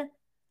someone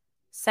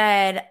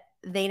said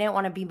they didn't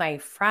want to be my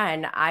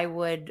friend, I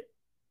would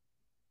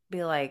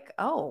be like,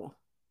 oh,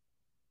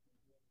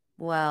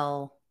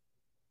 well,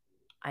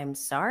 I'm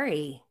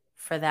sorry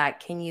for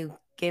that. Can you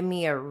give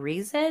me a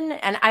reason?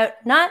 And I,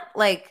 not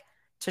like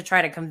to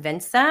try to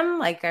convince them.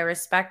 Like, I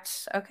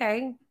respect,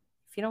 okay,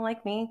 if you don't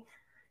like me,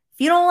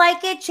 if you don't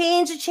like it,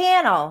 change the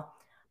channel.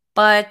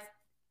 But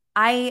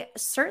I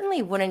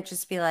certainly wouldn't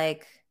just be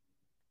like,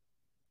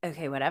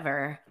 okay,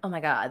 whatever. Oh my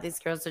God, these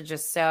girls are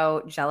just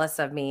so jealous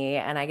of me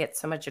and I get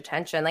so much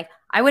attention. Like,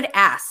 I would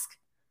ask,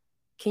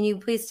 can you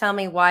please tell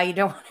me why you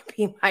don't want to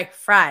be my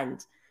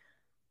friend?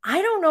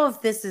 I don't know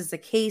if this is the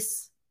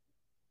case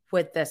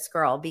with this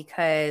girl,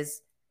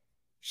 because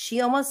she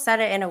almost said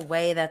it in a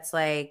way that's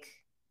like,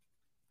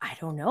 I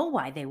don't know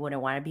why they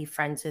wouldn't want to be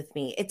friends with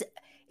me.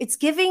 It's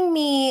giving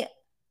me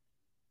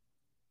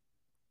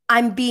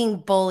I'm being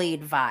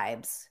bullied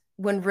vibes,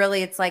 when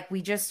really it's like,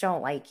 we just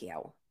don't like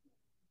you.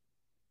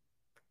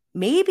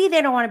 Maybe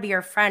they don't want to be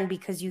your friend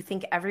because you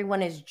think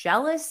everyone is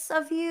jealous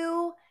of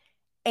you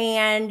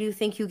and you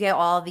think you get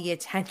all the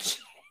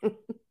attention.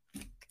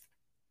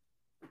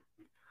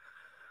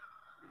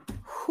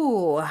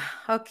 Whew,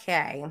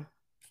 okay.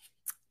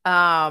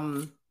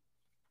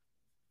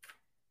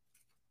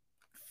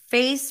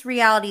 Face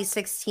Reality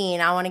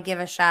 16, I want to give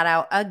a shout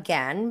out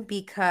again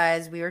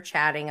because we were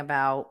chatting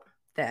about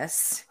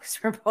this because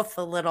we're both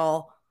a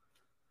little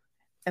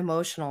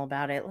emotional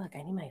about it. Look,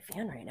 I need my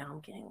fan right now.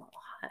 I'm getting a little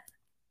hot.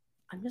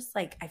 I'm just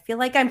like, I feel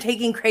like I'm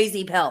taking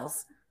crazy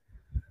pills.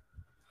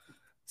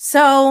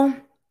 So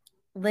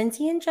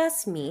Lindsay and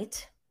Jess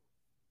meet.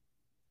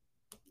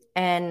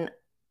 And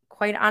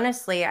quite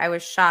honestly, I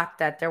was shocked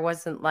that there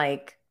wasn't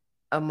like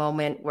a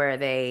moment where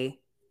they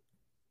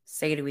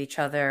say to each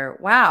other,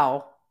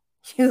 wow,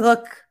 you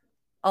look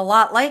a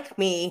lot like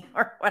me,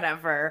 or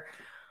whatever.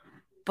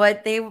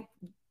 But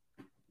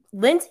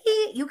Lindsay,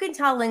 you can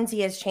tell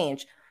Lindsay has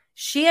changed.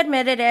 She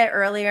admitted it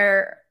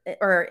earlier,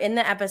 or in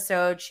the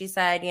episode. She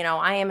said,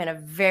 I am in a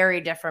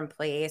very different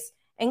place.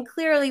 And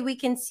clearly we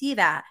can see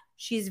that.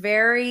 She's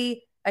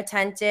very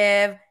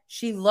attentive.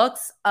 She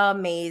looks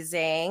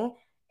amazing.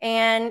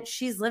 And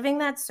she's living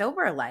that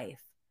sober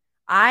life.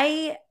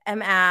 I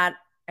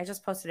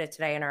just posted it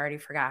today and I already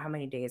forgot how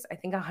many days. I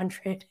think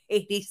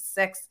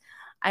 186.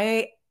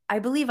 I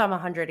believe I'm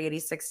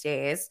 186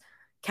 days.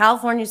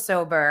 California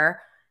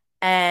sober.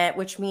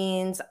 Which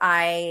means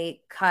I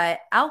cut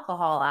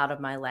alcohol out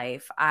of my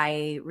life.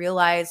 I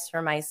realized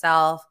for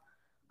myself,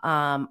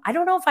 I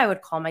don't know if I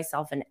would call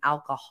myself an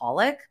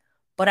alcoholic,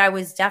 but I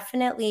was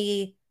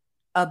definitely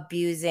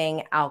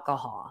abusing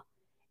alcohol.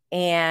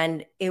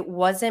 And it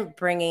wasn't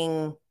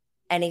bringing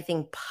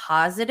anything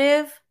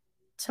positive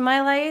to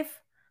my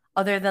life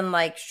other than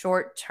like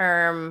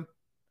short-term,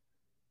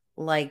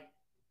 like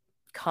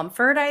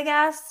comfort, I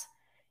guess.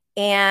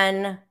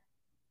 And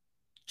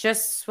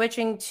just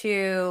switching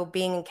to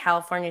being in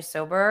California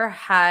sober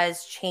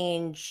has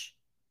changed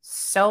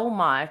so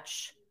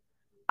much.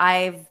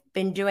 I've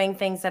been doing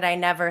things that I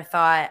never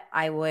thought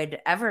I would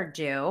ever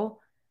do.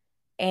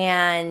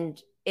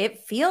 And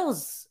it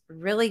feels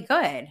really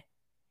good.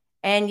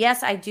 And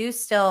yes, I do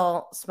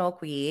still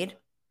smoke weed.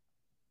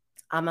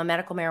 I'm a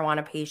medical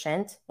marijuana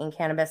patient and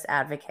cannabis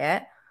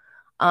advocate.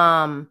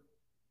 But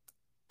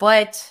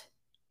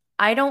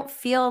I don't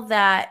feel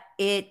that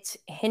it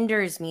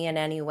hinders me in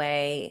any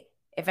way.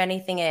 If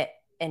anything, it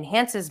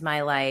enhances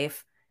my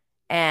life.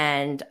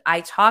 And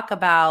I talk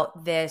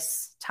about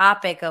this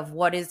topic of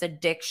what is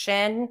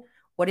addiction,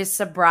 what is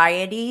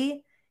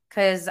sobriety,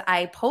 because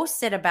I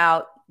posted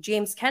about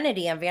James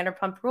Kennedy and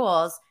Vanderpump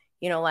Rules,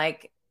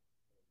 like,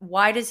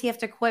 why does he have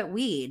to quit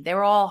weed? They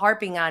were all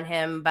harping on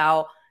him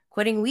about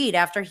quitting weed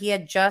after he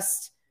had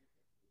just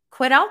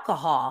quit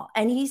alcohol.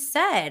 And he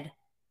said,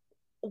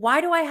 why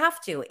do I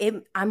have to?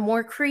 I'm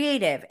more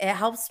creative. It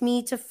helps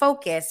me to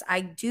focus.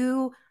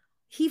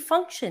 He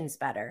functions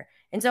better.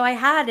 And so I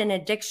had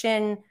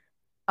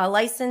a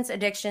licensed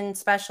addiction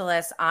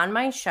specialist on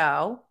my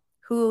show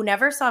who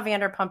never saw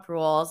Vanderpump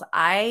Rules.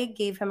 I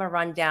gave him a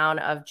rundown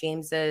of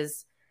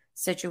James's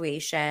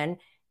situation.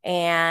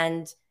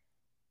 And,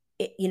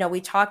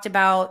 we talked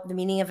about the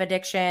meaning of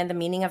addiction, the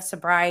meaning of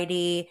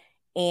sobriety,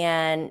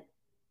 and,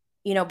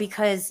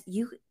 because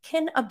you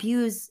can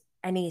abuse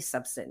any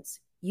substance.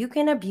 You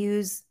can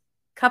abuse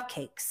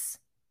cupcakes.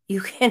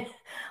 You can,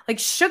 like,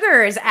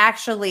 sugar is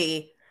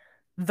actually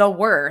the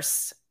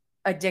worst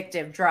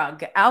addictive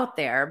drug out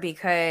there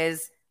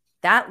because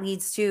that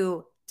leads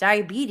to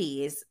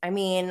diabetes. I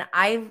mean,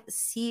 I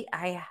see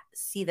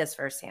this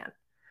firsthand.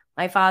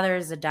 My father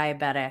is a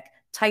diabetic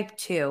type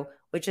 2,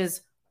 which is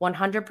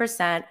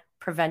 100%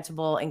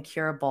 preventable and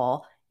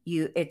curable.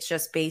 It's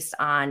just based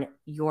on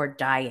your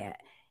diet.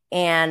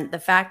 And the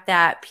fact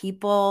that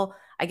people,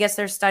 I guess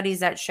there's studies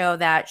that show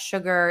that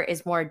sugar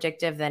is more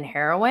addictive than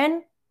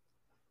heroin.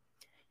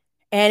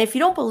 And if you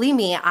don't believe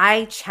me,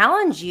 I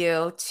challenge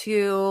you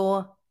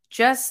to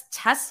just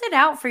test it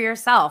out for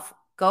yourself.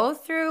 Go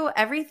through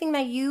everything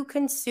that you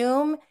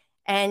consume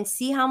and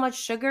see how much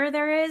sugar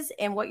there is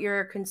in what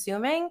you're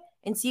consuming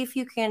and see if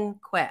you can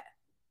quit,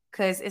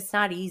 because it's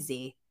not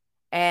easy.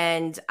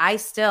 And I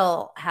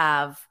still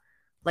have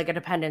like a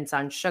dependence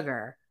on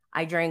sugar.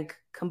 I drink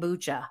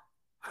kombucha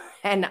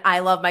and I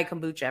love my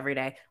kombucha every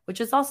day,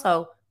 which is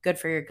also good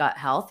for your gut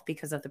health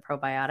because of the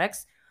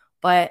probiotics.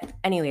 But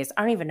anyways,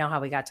 I don't even know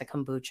how we got to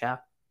kombucha.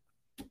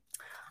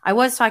 I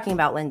was talking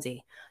about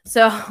Lindsay.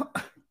 So,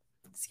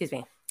 excuse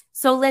me.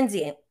 So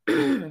Lindsay,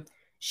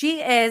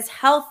 she is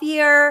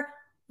healthier.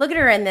 Look at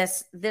her in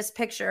this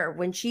picture.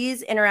 When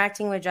she's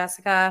interacting with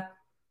Jessica,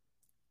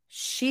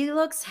 she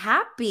looks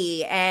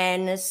happy.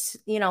 And,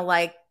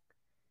 like,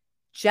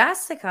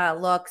 Jessica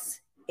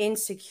looks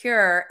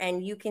insecure.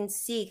 And you can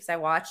see, because I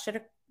watched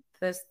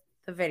the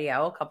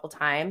video a couple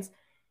times,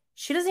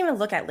 she doesn't even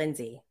look at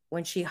Lindsay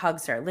when she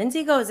hugs her.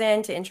 Lindsay goes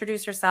in to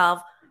introduce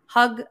herself,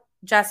 hug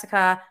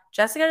Jessica.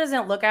 Jessica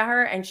doesn't look at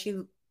her, and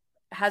she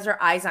has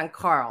her eyes on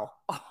Carl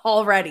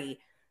already.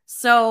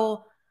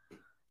 So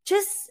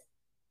just,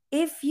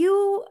 if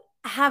you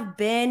have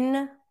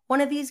been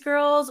one of these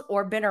girls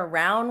or been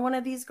around one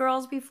of these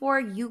girls before,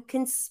 you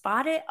can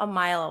spot it a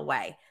mile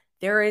away.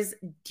 There is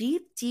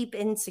deep, deep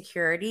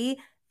insecurity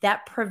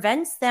that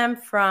prevents them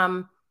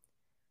from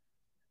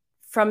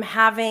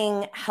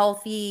having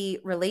healthy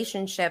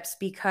relationships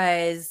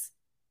because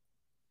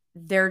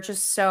they're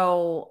just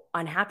so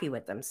unhappy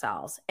with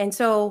themselves. And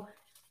so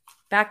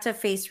back to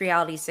Face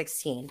Reality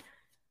 16.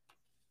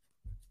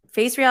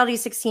 Face Reality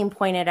 16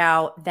 pointed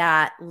out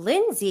that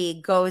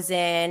Lindsay goes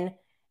in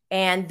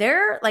and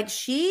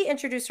she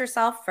introduced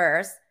herself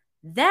first.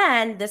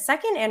 Then the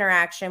second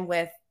interaction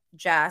with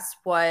Jess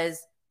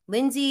was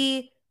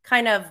Lindsay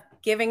kind of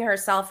giving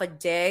herself a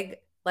dig.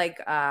 Like,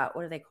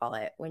 what do they call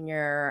it? When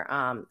you're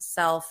I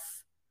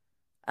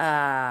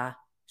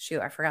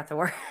forgot the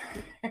word.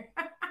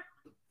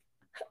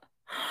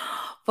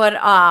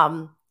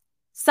 But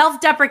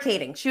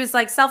self-deprecating. She was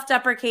like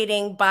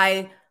self-deprecating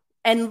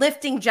and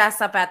lifting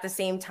Jess up at the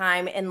same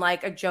time in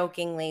like a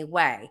jokingly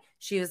way.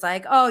 She was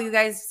like, oh, you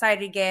guys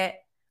decided to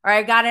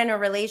I got in a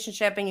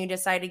relationship and you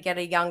decided to get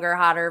a younger,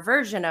 hotter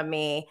version of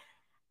me.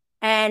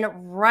 And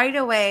right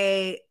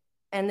away,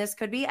 and this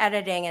could be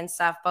editing and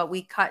stuff, but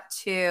we cut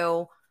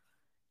to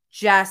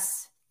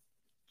Jess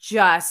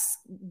just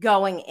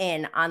going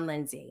in on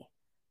Lindsay.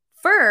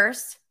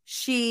 First,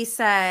 she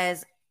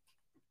says,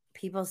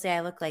 people say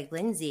I look like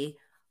Lindsay.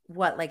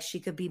 What, like she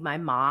could be my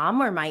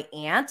mom or my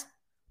aunt?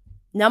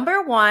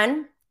 Number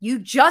one, you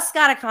just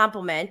got a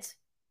compliment,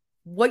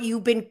 what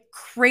you've been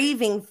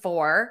craving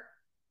for,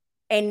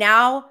 and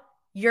now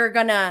you're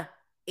going to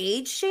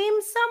age shame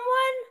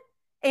someone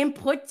and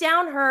put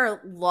down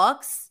her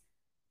looks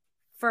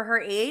for her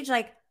age?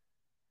 Like,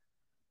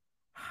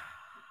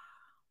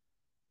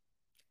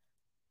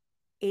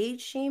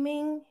 age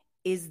shaming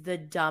is the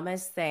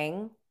dumbest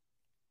thing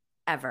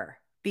ever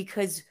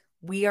because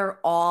we are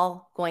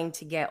all going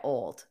to get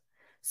old.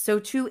 So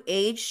to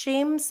age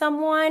shame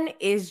someone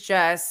is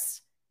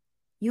just,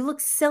 you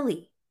look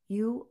silly.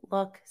 You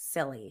look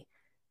silly.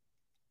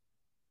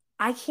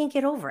 I can't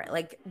get over it.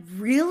 Like,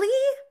 really?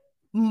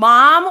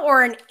 Mom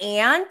or an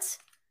aunt?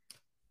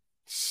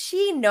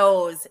 She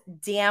knows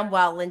damn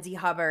well Lindsay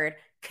Hubbard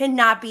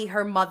cannot be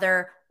her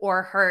mother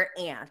or her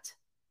aunt.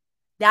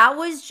 That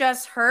was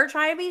just her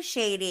trying to be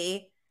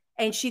shady,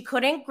 and she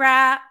couldn't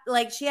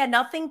she had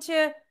nothing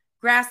to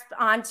grasp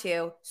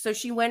onto. So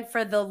she went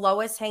for the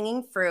lowest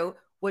hanging fruit,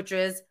 which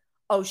is,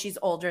 oh, she's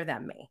older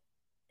than me.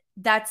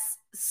 That's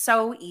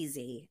so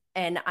easy,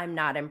 and I'm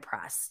not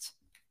impressed.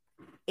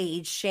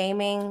 Age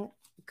shaming,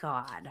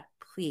 God,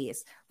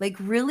 please. Like,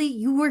 really,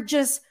 you were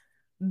just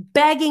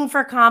begging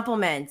for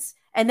compliments.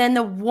 And then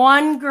the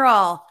one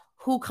girl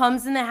who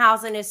comes in the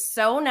house and is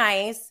so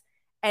nice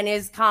and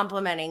is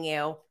complimenting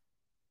you,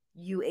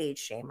 you age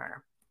shame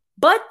her.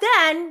 But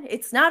then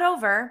it's not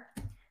over.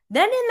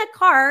 Then in the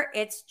car,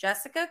 it's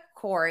Jessica,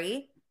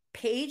 Corey,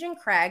 Paige, and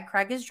Craig.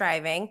 Craig is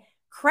driving.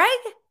 Craig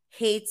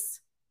hates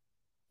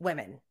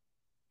women.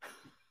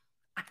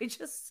 I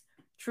just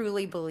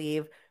truly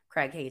believe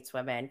Craig hates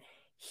women.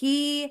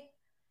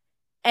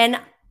 And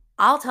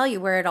I'll tell you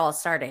where it all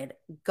started.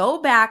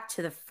 Go back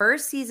to the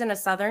first season of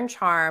Southern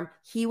Charm.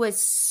 He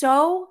was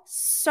so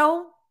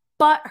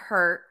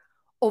butthurt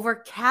over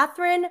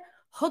Catherine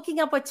hooking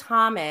up with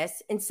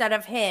Thomas instead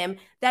of him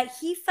that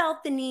he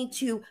felt the need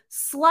to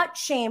slut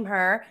shame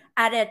her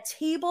at a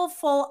table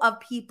full of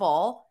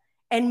people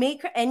and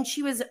make her, and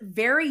she was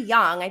very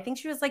young. I think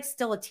she was like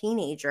still a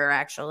teenager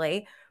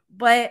actually,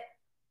 but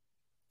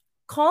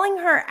calling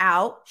her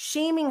out,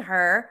 shaming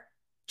her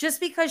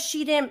just because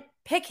she didn't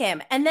pick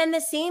him. And then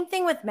the same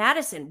thing with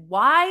Madison.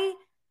 Why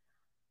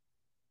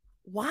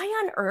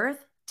on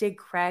earth did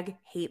Craig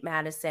hate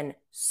Madison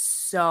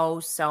so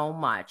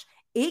much?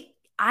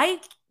 I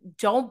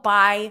don't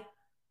buy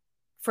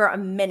for a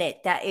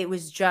minute that it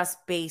was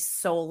just based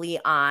solely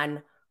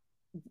on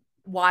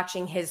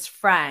watching his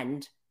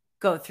friend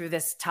go through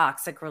this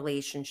toxic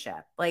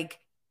relationship. Like,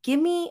 give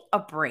me a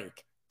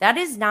break. That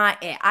is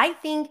not it. I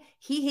think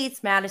he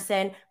hates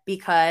Madison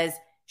because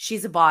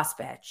she's a boss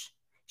bitch.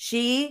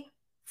 She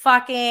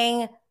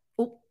fucking,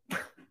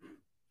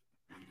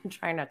 I'm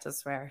trying not to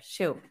swear.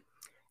 Shoot.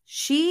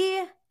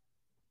 She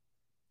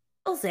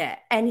knows it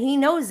and he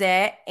knows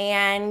it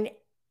and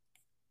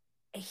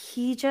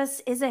he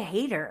just is a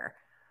hater.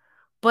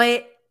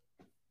 But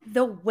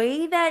the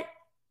way that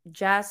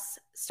Jess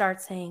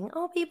starts saying,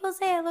 oh, people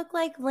say I look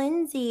like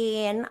Lindsay,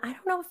 and I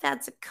don't know if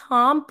that's a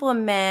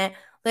compliment.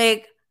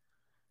 Like,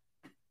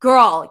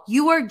 girl,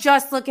 you were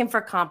just looking for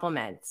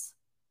compliments.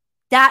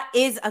 That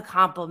is a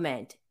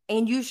compliment,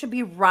 and you should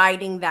be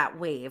riding that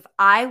wave.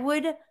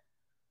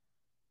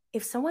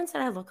 If someone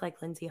said I look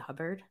like Lindsay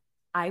Hubbard,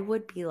 I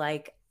would be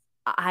like,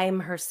 I'm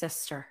her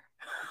sister.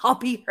 I'll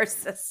be her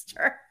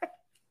sister.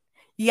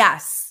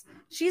 Yes,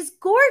 she's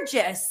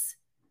gorgeous.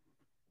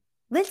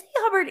 Lindsay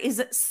Hubbard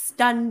is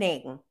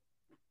stunning.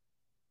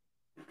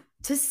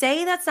 To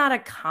say that's not a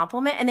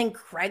compliment and then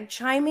Craig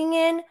chiming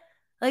in,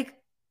 like,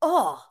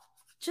 oh,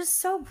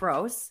 just so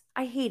gross.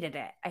 I hated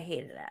it.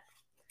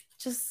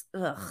 Just,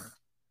 ugh.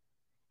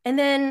 And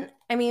then,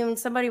 I mean,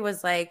 somebody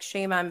was like,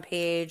 shame on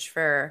Paige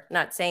for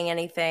not saying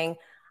anything.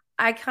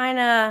 I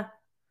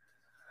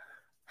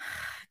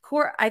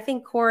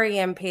think Corey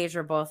and Paige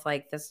are both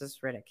like, this is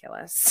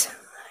ridiculous.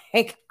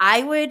 Like,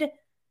 I would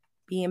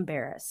be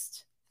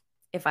embarrassed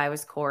if I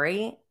was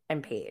Corey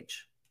and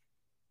Paige.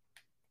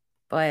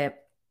 But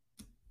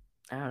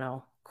I don't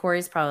know.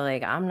 Corey's probably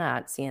like, I'm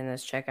not seeing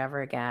this chick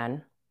ever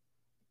again.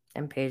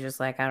 And Paige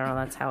is like, I don't know,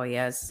 that's how he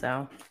is.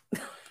 So,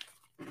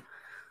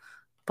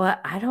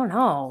 but I don't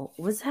know.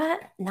 Was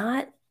that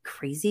not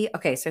crazy?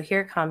 Okay, so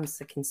here comes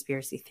the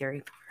conspiracy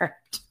theory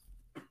part.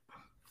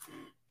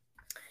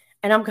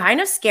 And I'm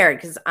kind of scared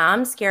because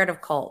I'm scared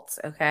of cults,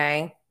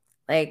 okay?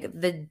 Like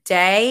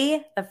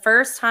the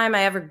first time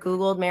I ever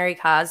Googled Mary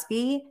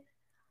Cosby,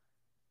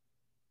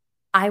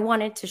 I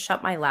wanted to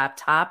shut my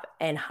laptop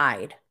and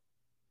hide.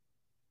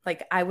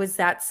 Like, I was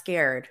that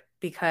scared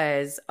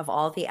because of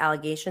all the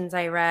allegations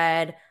I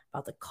read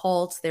about the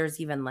cults. There's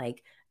even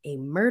like a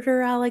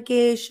murder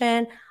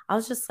allegation. I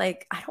was just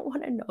like, I don't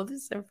want to know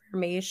this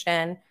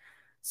information.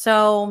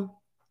 So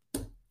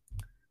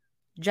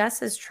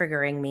Jess is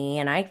triggering me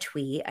and I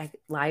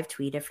live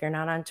tweet. If you're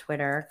not on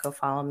Twitter, go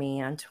follow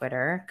me on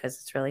Twitter because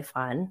it's really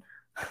fun.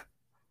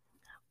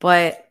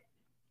 But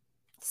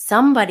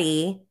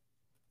somebody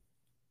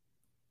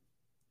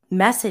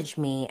messaged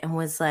me and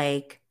was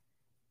like,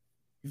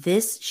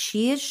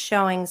 she is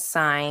showing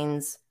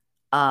signs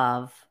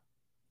of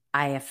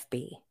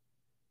IFB,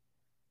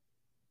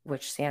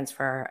 which stands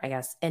for, I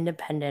guess,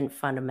 Independent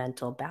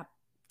Fundamental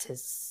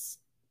Baptist.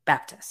 I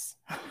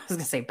was going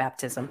to say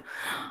baptism.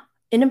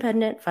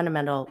 Independent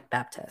Fundamental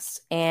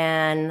Baptist.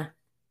 And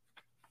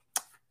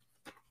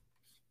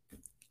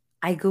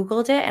I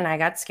Googled it and I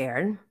got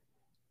scared.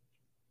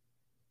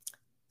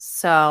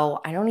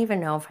 So I don't even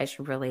know if I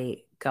should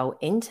really go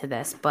into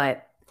this.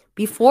 But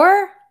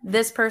before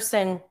this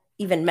person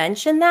even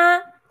mentioned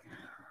that,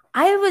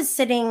 I was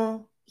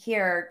sitting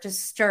here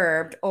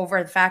disturbed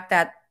over the fact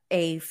that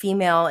a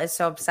female is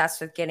so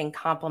obsessed with getting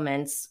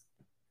compliments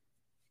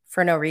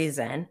for no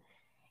reason.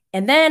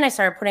 And then I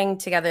started putting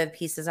together the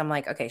pieces. I'm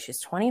like, okay, she's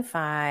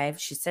 25.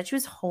 She said she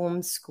was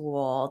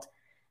homeschooled.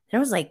 And I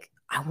was like,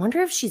 I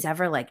wonder if she's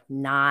ever like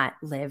not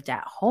lived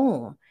at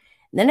home.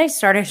 And then I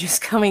started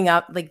just coming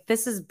up like,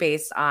 this is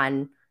based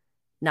on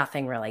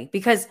nothing really.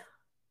 Because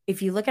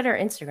if you look at her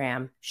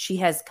Instagram, she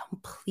has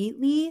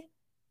completely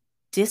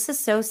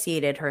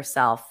disassociated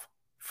herself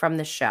from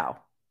the show.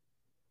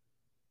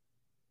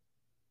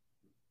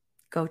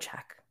 Go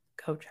check.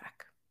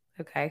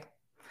 Okay.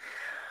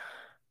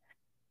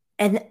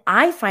 And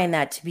I find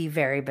that to be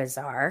very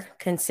bizarre,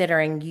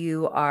 considering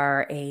you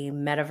are a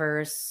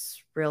metaverse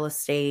real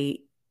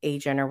estate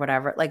agent or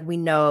whatever. Like, we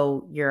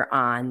know you're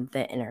on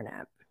the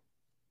internet.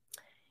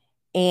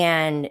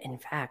 And in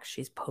fact,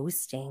 she's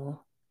posting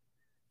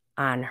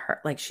on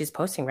her, like, she's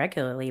posting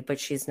regularly, but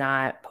she's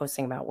not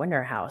posting about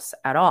Winter House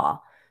at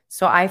all.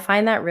 So I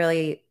find that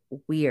really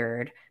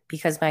weird,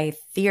 because my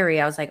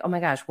theory, I was like, oh my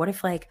gosh, what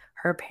if like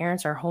her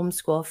parents are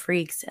homeschool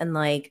freaks and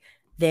like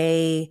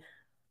they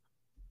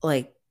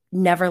like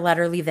never let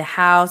her leave the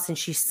house, and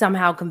she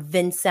somehow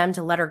convinced them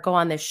to let her go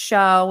on this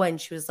show, and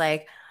she was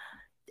like,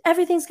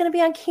 everything's going to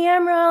be on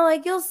camera,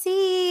 like you'll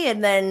see.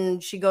 And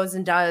then she goes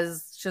and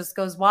just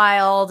goes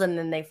wild, and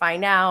then they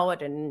find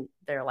out and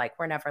they're like,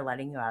 we're never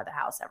letting you out of the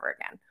house ever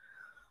again.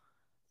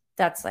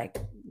 That's like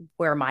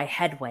where my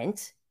head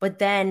went. But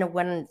then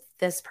when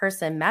this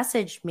person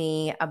messaged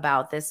me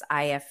about this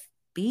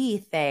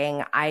IFB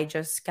thing, I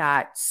just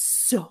got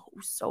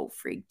so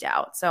freaked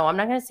out. So I'm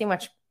not going to say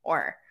much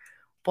more,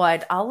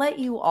 but I'll let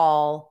you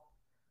all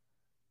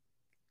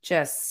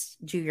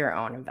just do your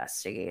own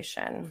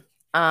investigation.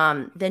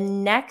 The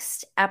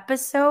next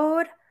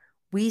episode,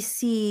 we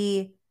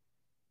see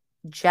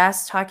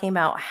Jess talking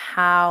about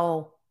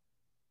how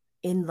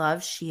in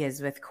love she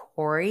is with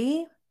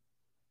Corey.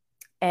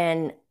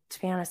 And to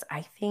be honest,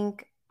 I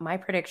think my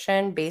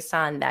prediction, based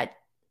on that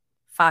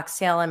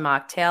foxtail and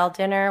mocktail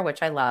dinner,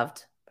 which I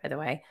loved, by the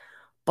way,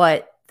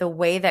 but the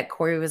way that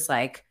Corey was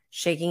like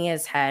shaking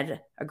his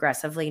head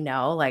aggressively,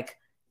 no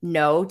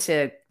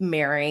to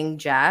marrying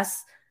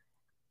Jess,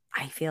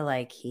 I feel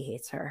like he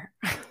hates her.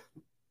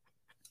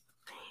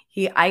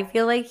 I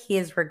feel like he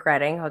is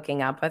regretting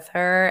hooking up with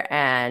her,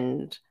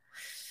 and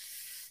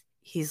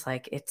he's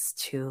like, it's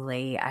too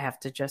late. I have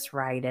to just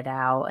ride it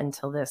out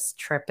until this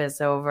trip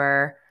is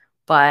over.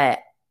 But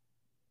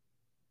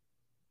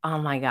oh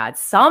my God,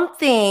 I'm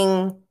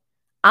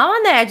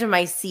on the edge of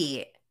my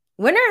seat.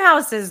 Winter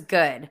House is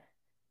good.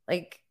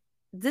 Like,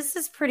 this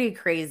is pretty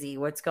crazy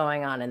what's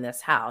going on in this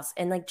house.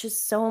 And like,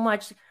 just so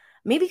much,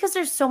 maybe because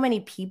there's so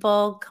many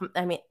people.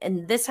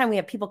 And this time we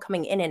have people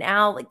coming in and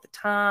out, like the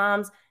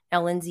Toms,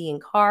 now Lindsay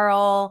and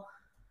Carl.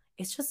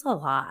 It's just a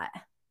lot.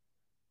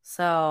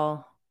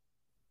 So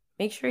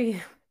make sure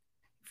if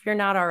you're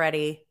not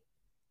already,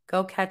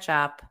 go catch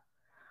up.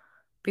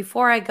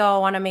 Before I go, I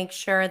want to make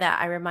sure that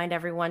I remind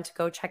everyone to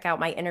go check out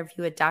my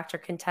interview with Dr.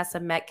 Contessa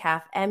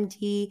Metcalf,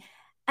 MD,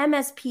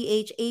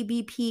 MSPH,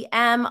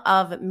 ABPM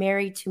of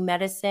Married to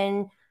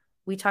Medicine.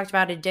 We talked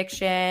about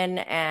addiction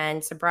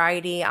and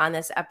sobriety on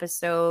this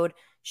episode.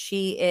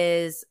 She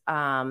is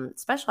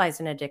specialized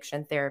in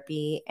addiction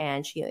therapy,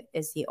 and she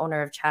is the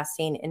owner of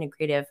Chastain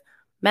Integrative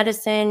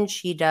Medicine.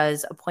 She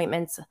does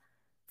appointments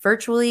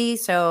virtually,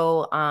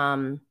 so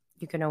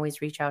you can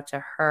always reach out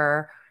to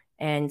her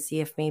and see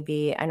if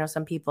maybe, I know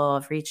some people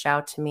have reached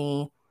out to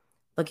me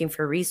looking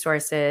for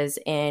resources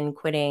in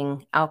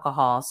quitting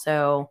alcohol.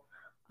 So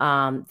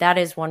that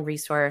is one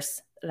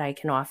resource that I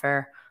can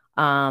offer.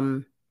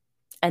 And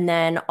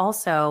then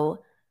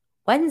also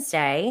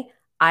Wednesday,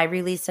 I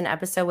released an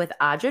episode with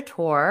Aja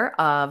Tor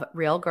of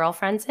Real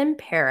Girlfriends in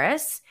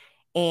Paris.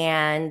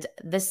 And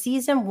the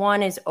season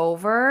 1 is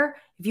over.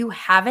 If you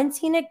haven't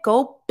seen it,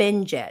 go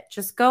binge it.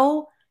 Just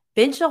go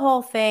binge the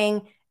whole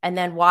thing and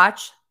then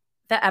watch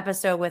the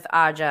episode with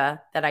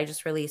Aja that I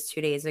just released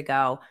 2 days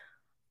ago.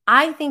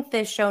 I think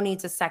this show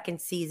needs a second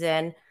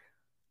season.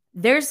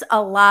 There's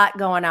a lot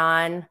going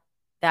on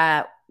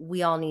that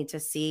we all need to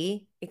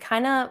see. We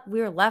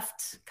were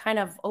left kind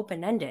of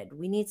open-ended.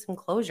 We need some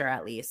closure,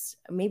 at least.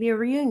 Maybe a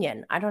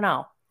reunion. I don't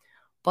know.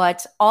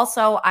 But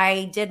also,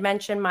 I did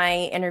mention my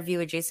interview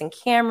with Jason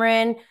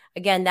Cameron.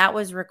 Again, that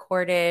was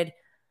recorded a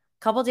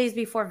couple days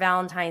before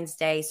Valentine's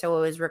Day. So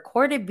it was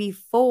recorded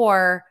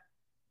before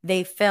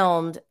they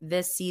filmed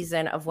this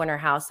season of Winter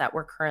House that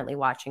we're currently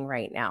watching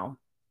right now.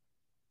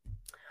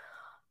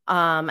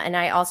 And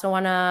I also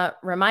want to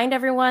remind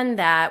everyone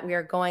that we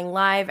are going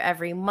live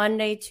every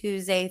Monday,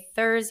 Tuesday,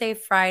 Thursday,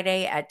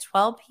 Friday at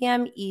 12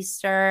 p.m.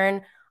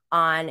 Eastern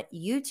on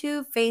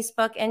YouTube,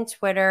 Facebook, and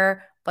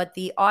Twitter. But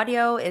the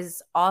audio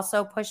is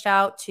also pushed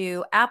out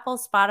to Apple,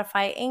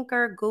 Spotify,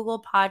 Anchor,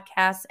 Google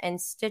Podcasts,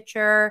 and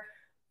Stitcher.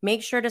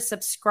 Make sure to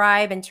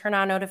subscribe and turn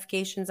on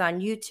notifications on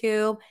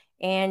YouTube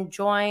and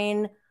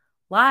join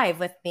live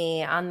with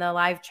me on the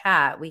live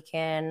chat. We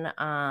can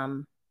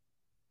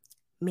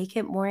make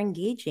it more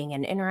engaging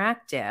and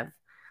interactive.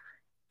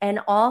 And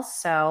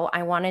also,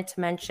 I wanted to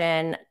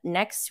mention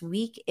next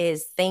week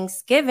is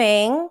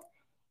Thanksgiving.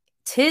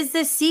 'Tis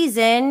the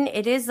season.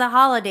 It is the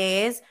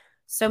holidays.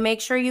 So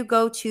make sure you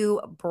go to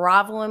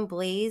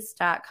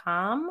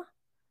bravoandblaze.com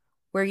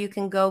where you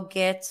can go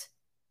get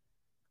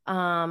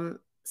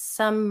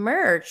some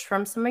merch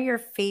from some of your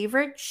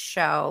favorite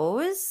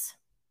shows.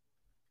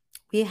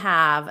 We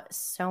have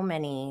so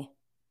many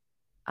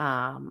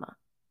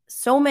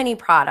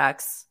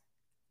products.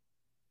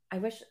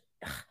 I'm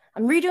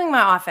redoing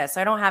my office, so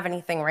I don't have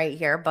anything right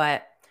here,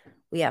 but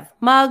we have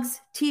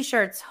mugs,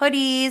 t-shirts,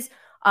 hoodies.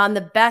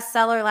 The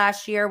bestseller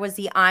last year was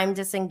the I'm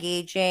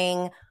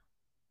Disengaging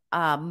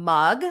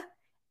mug.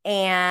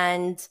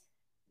 And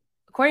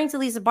according to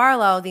Lisa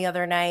Barlow the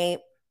other night,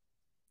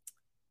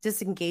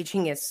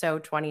 disengaging is so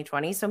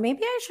 2020. So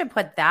maybe I should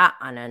put that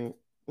on a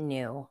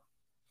new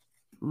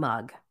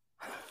mug.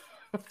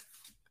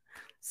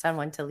 Send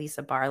one to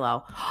Lisa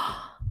Barlow.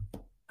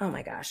 Oh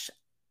my gosh.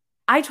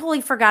 I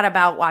totally forgot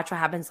about Watch What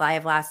Happens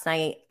Live last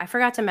night. I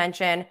forgot to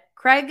mention,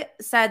 Craig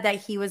said that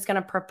he was going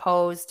to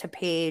propose to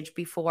Paige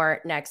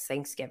before next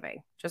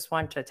Thanksgiving. Just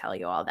wanted to tell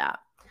you all that.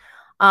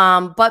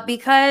 But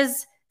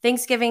because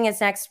Thanksgiving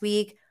is next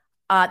week,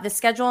 the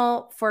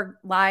schedule for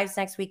lives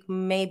next week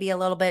may be a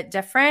little bit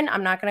different.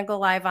 I'm not going to go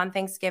live on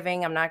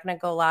Thanksgiving. I'm not going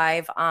to go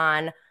live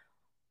on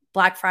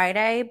Black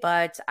Friday,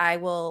 but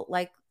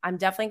I'm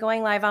definitely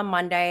going live on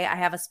Monday. I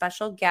have a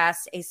special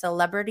guest, a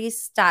celebrity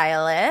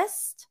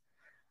stylist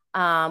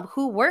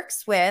who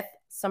works with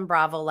some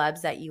Bravo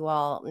Lebs that you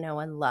all know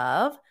and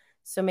love.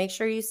 So make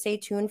sure you stay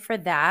tuned for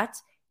that.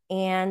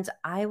 And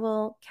I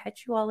will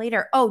catch you all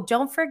later. Oh,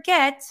 don't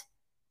forget,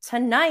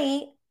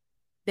 tonight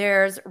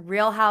there's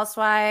Real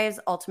Housewives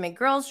Ultimate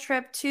Girls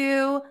Trip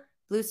 2,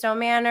 Bluestone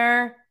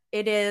Manor.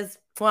 It is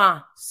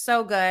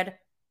so good.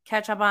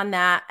 Catch up on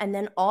that. And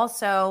then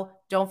also,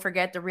 don't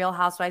forget the Real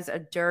Housewives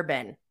of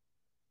Durban.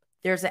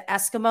 There's an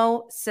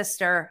Eskimo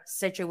sister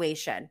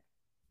situation.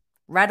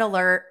 Red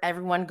alert,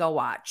 everyone go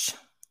watch.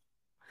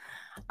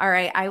 All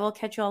right, I will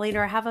catch you all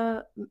later. Have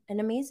an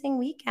amazing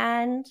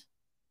weekend.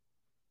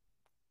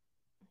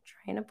 I'm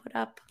trying to put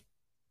up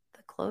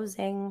the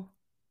closing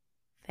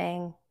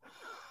thing.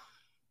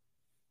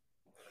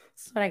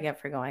 That's what I get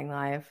for going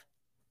live.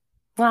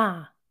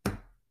 Wow.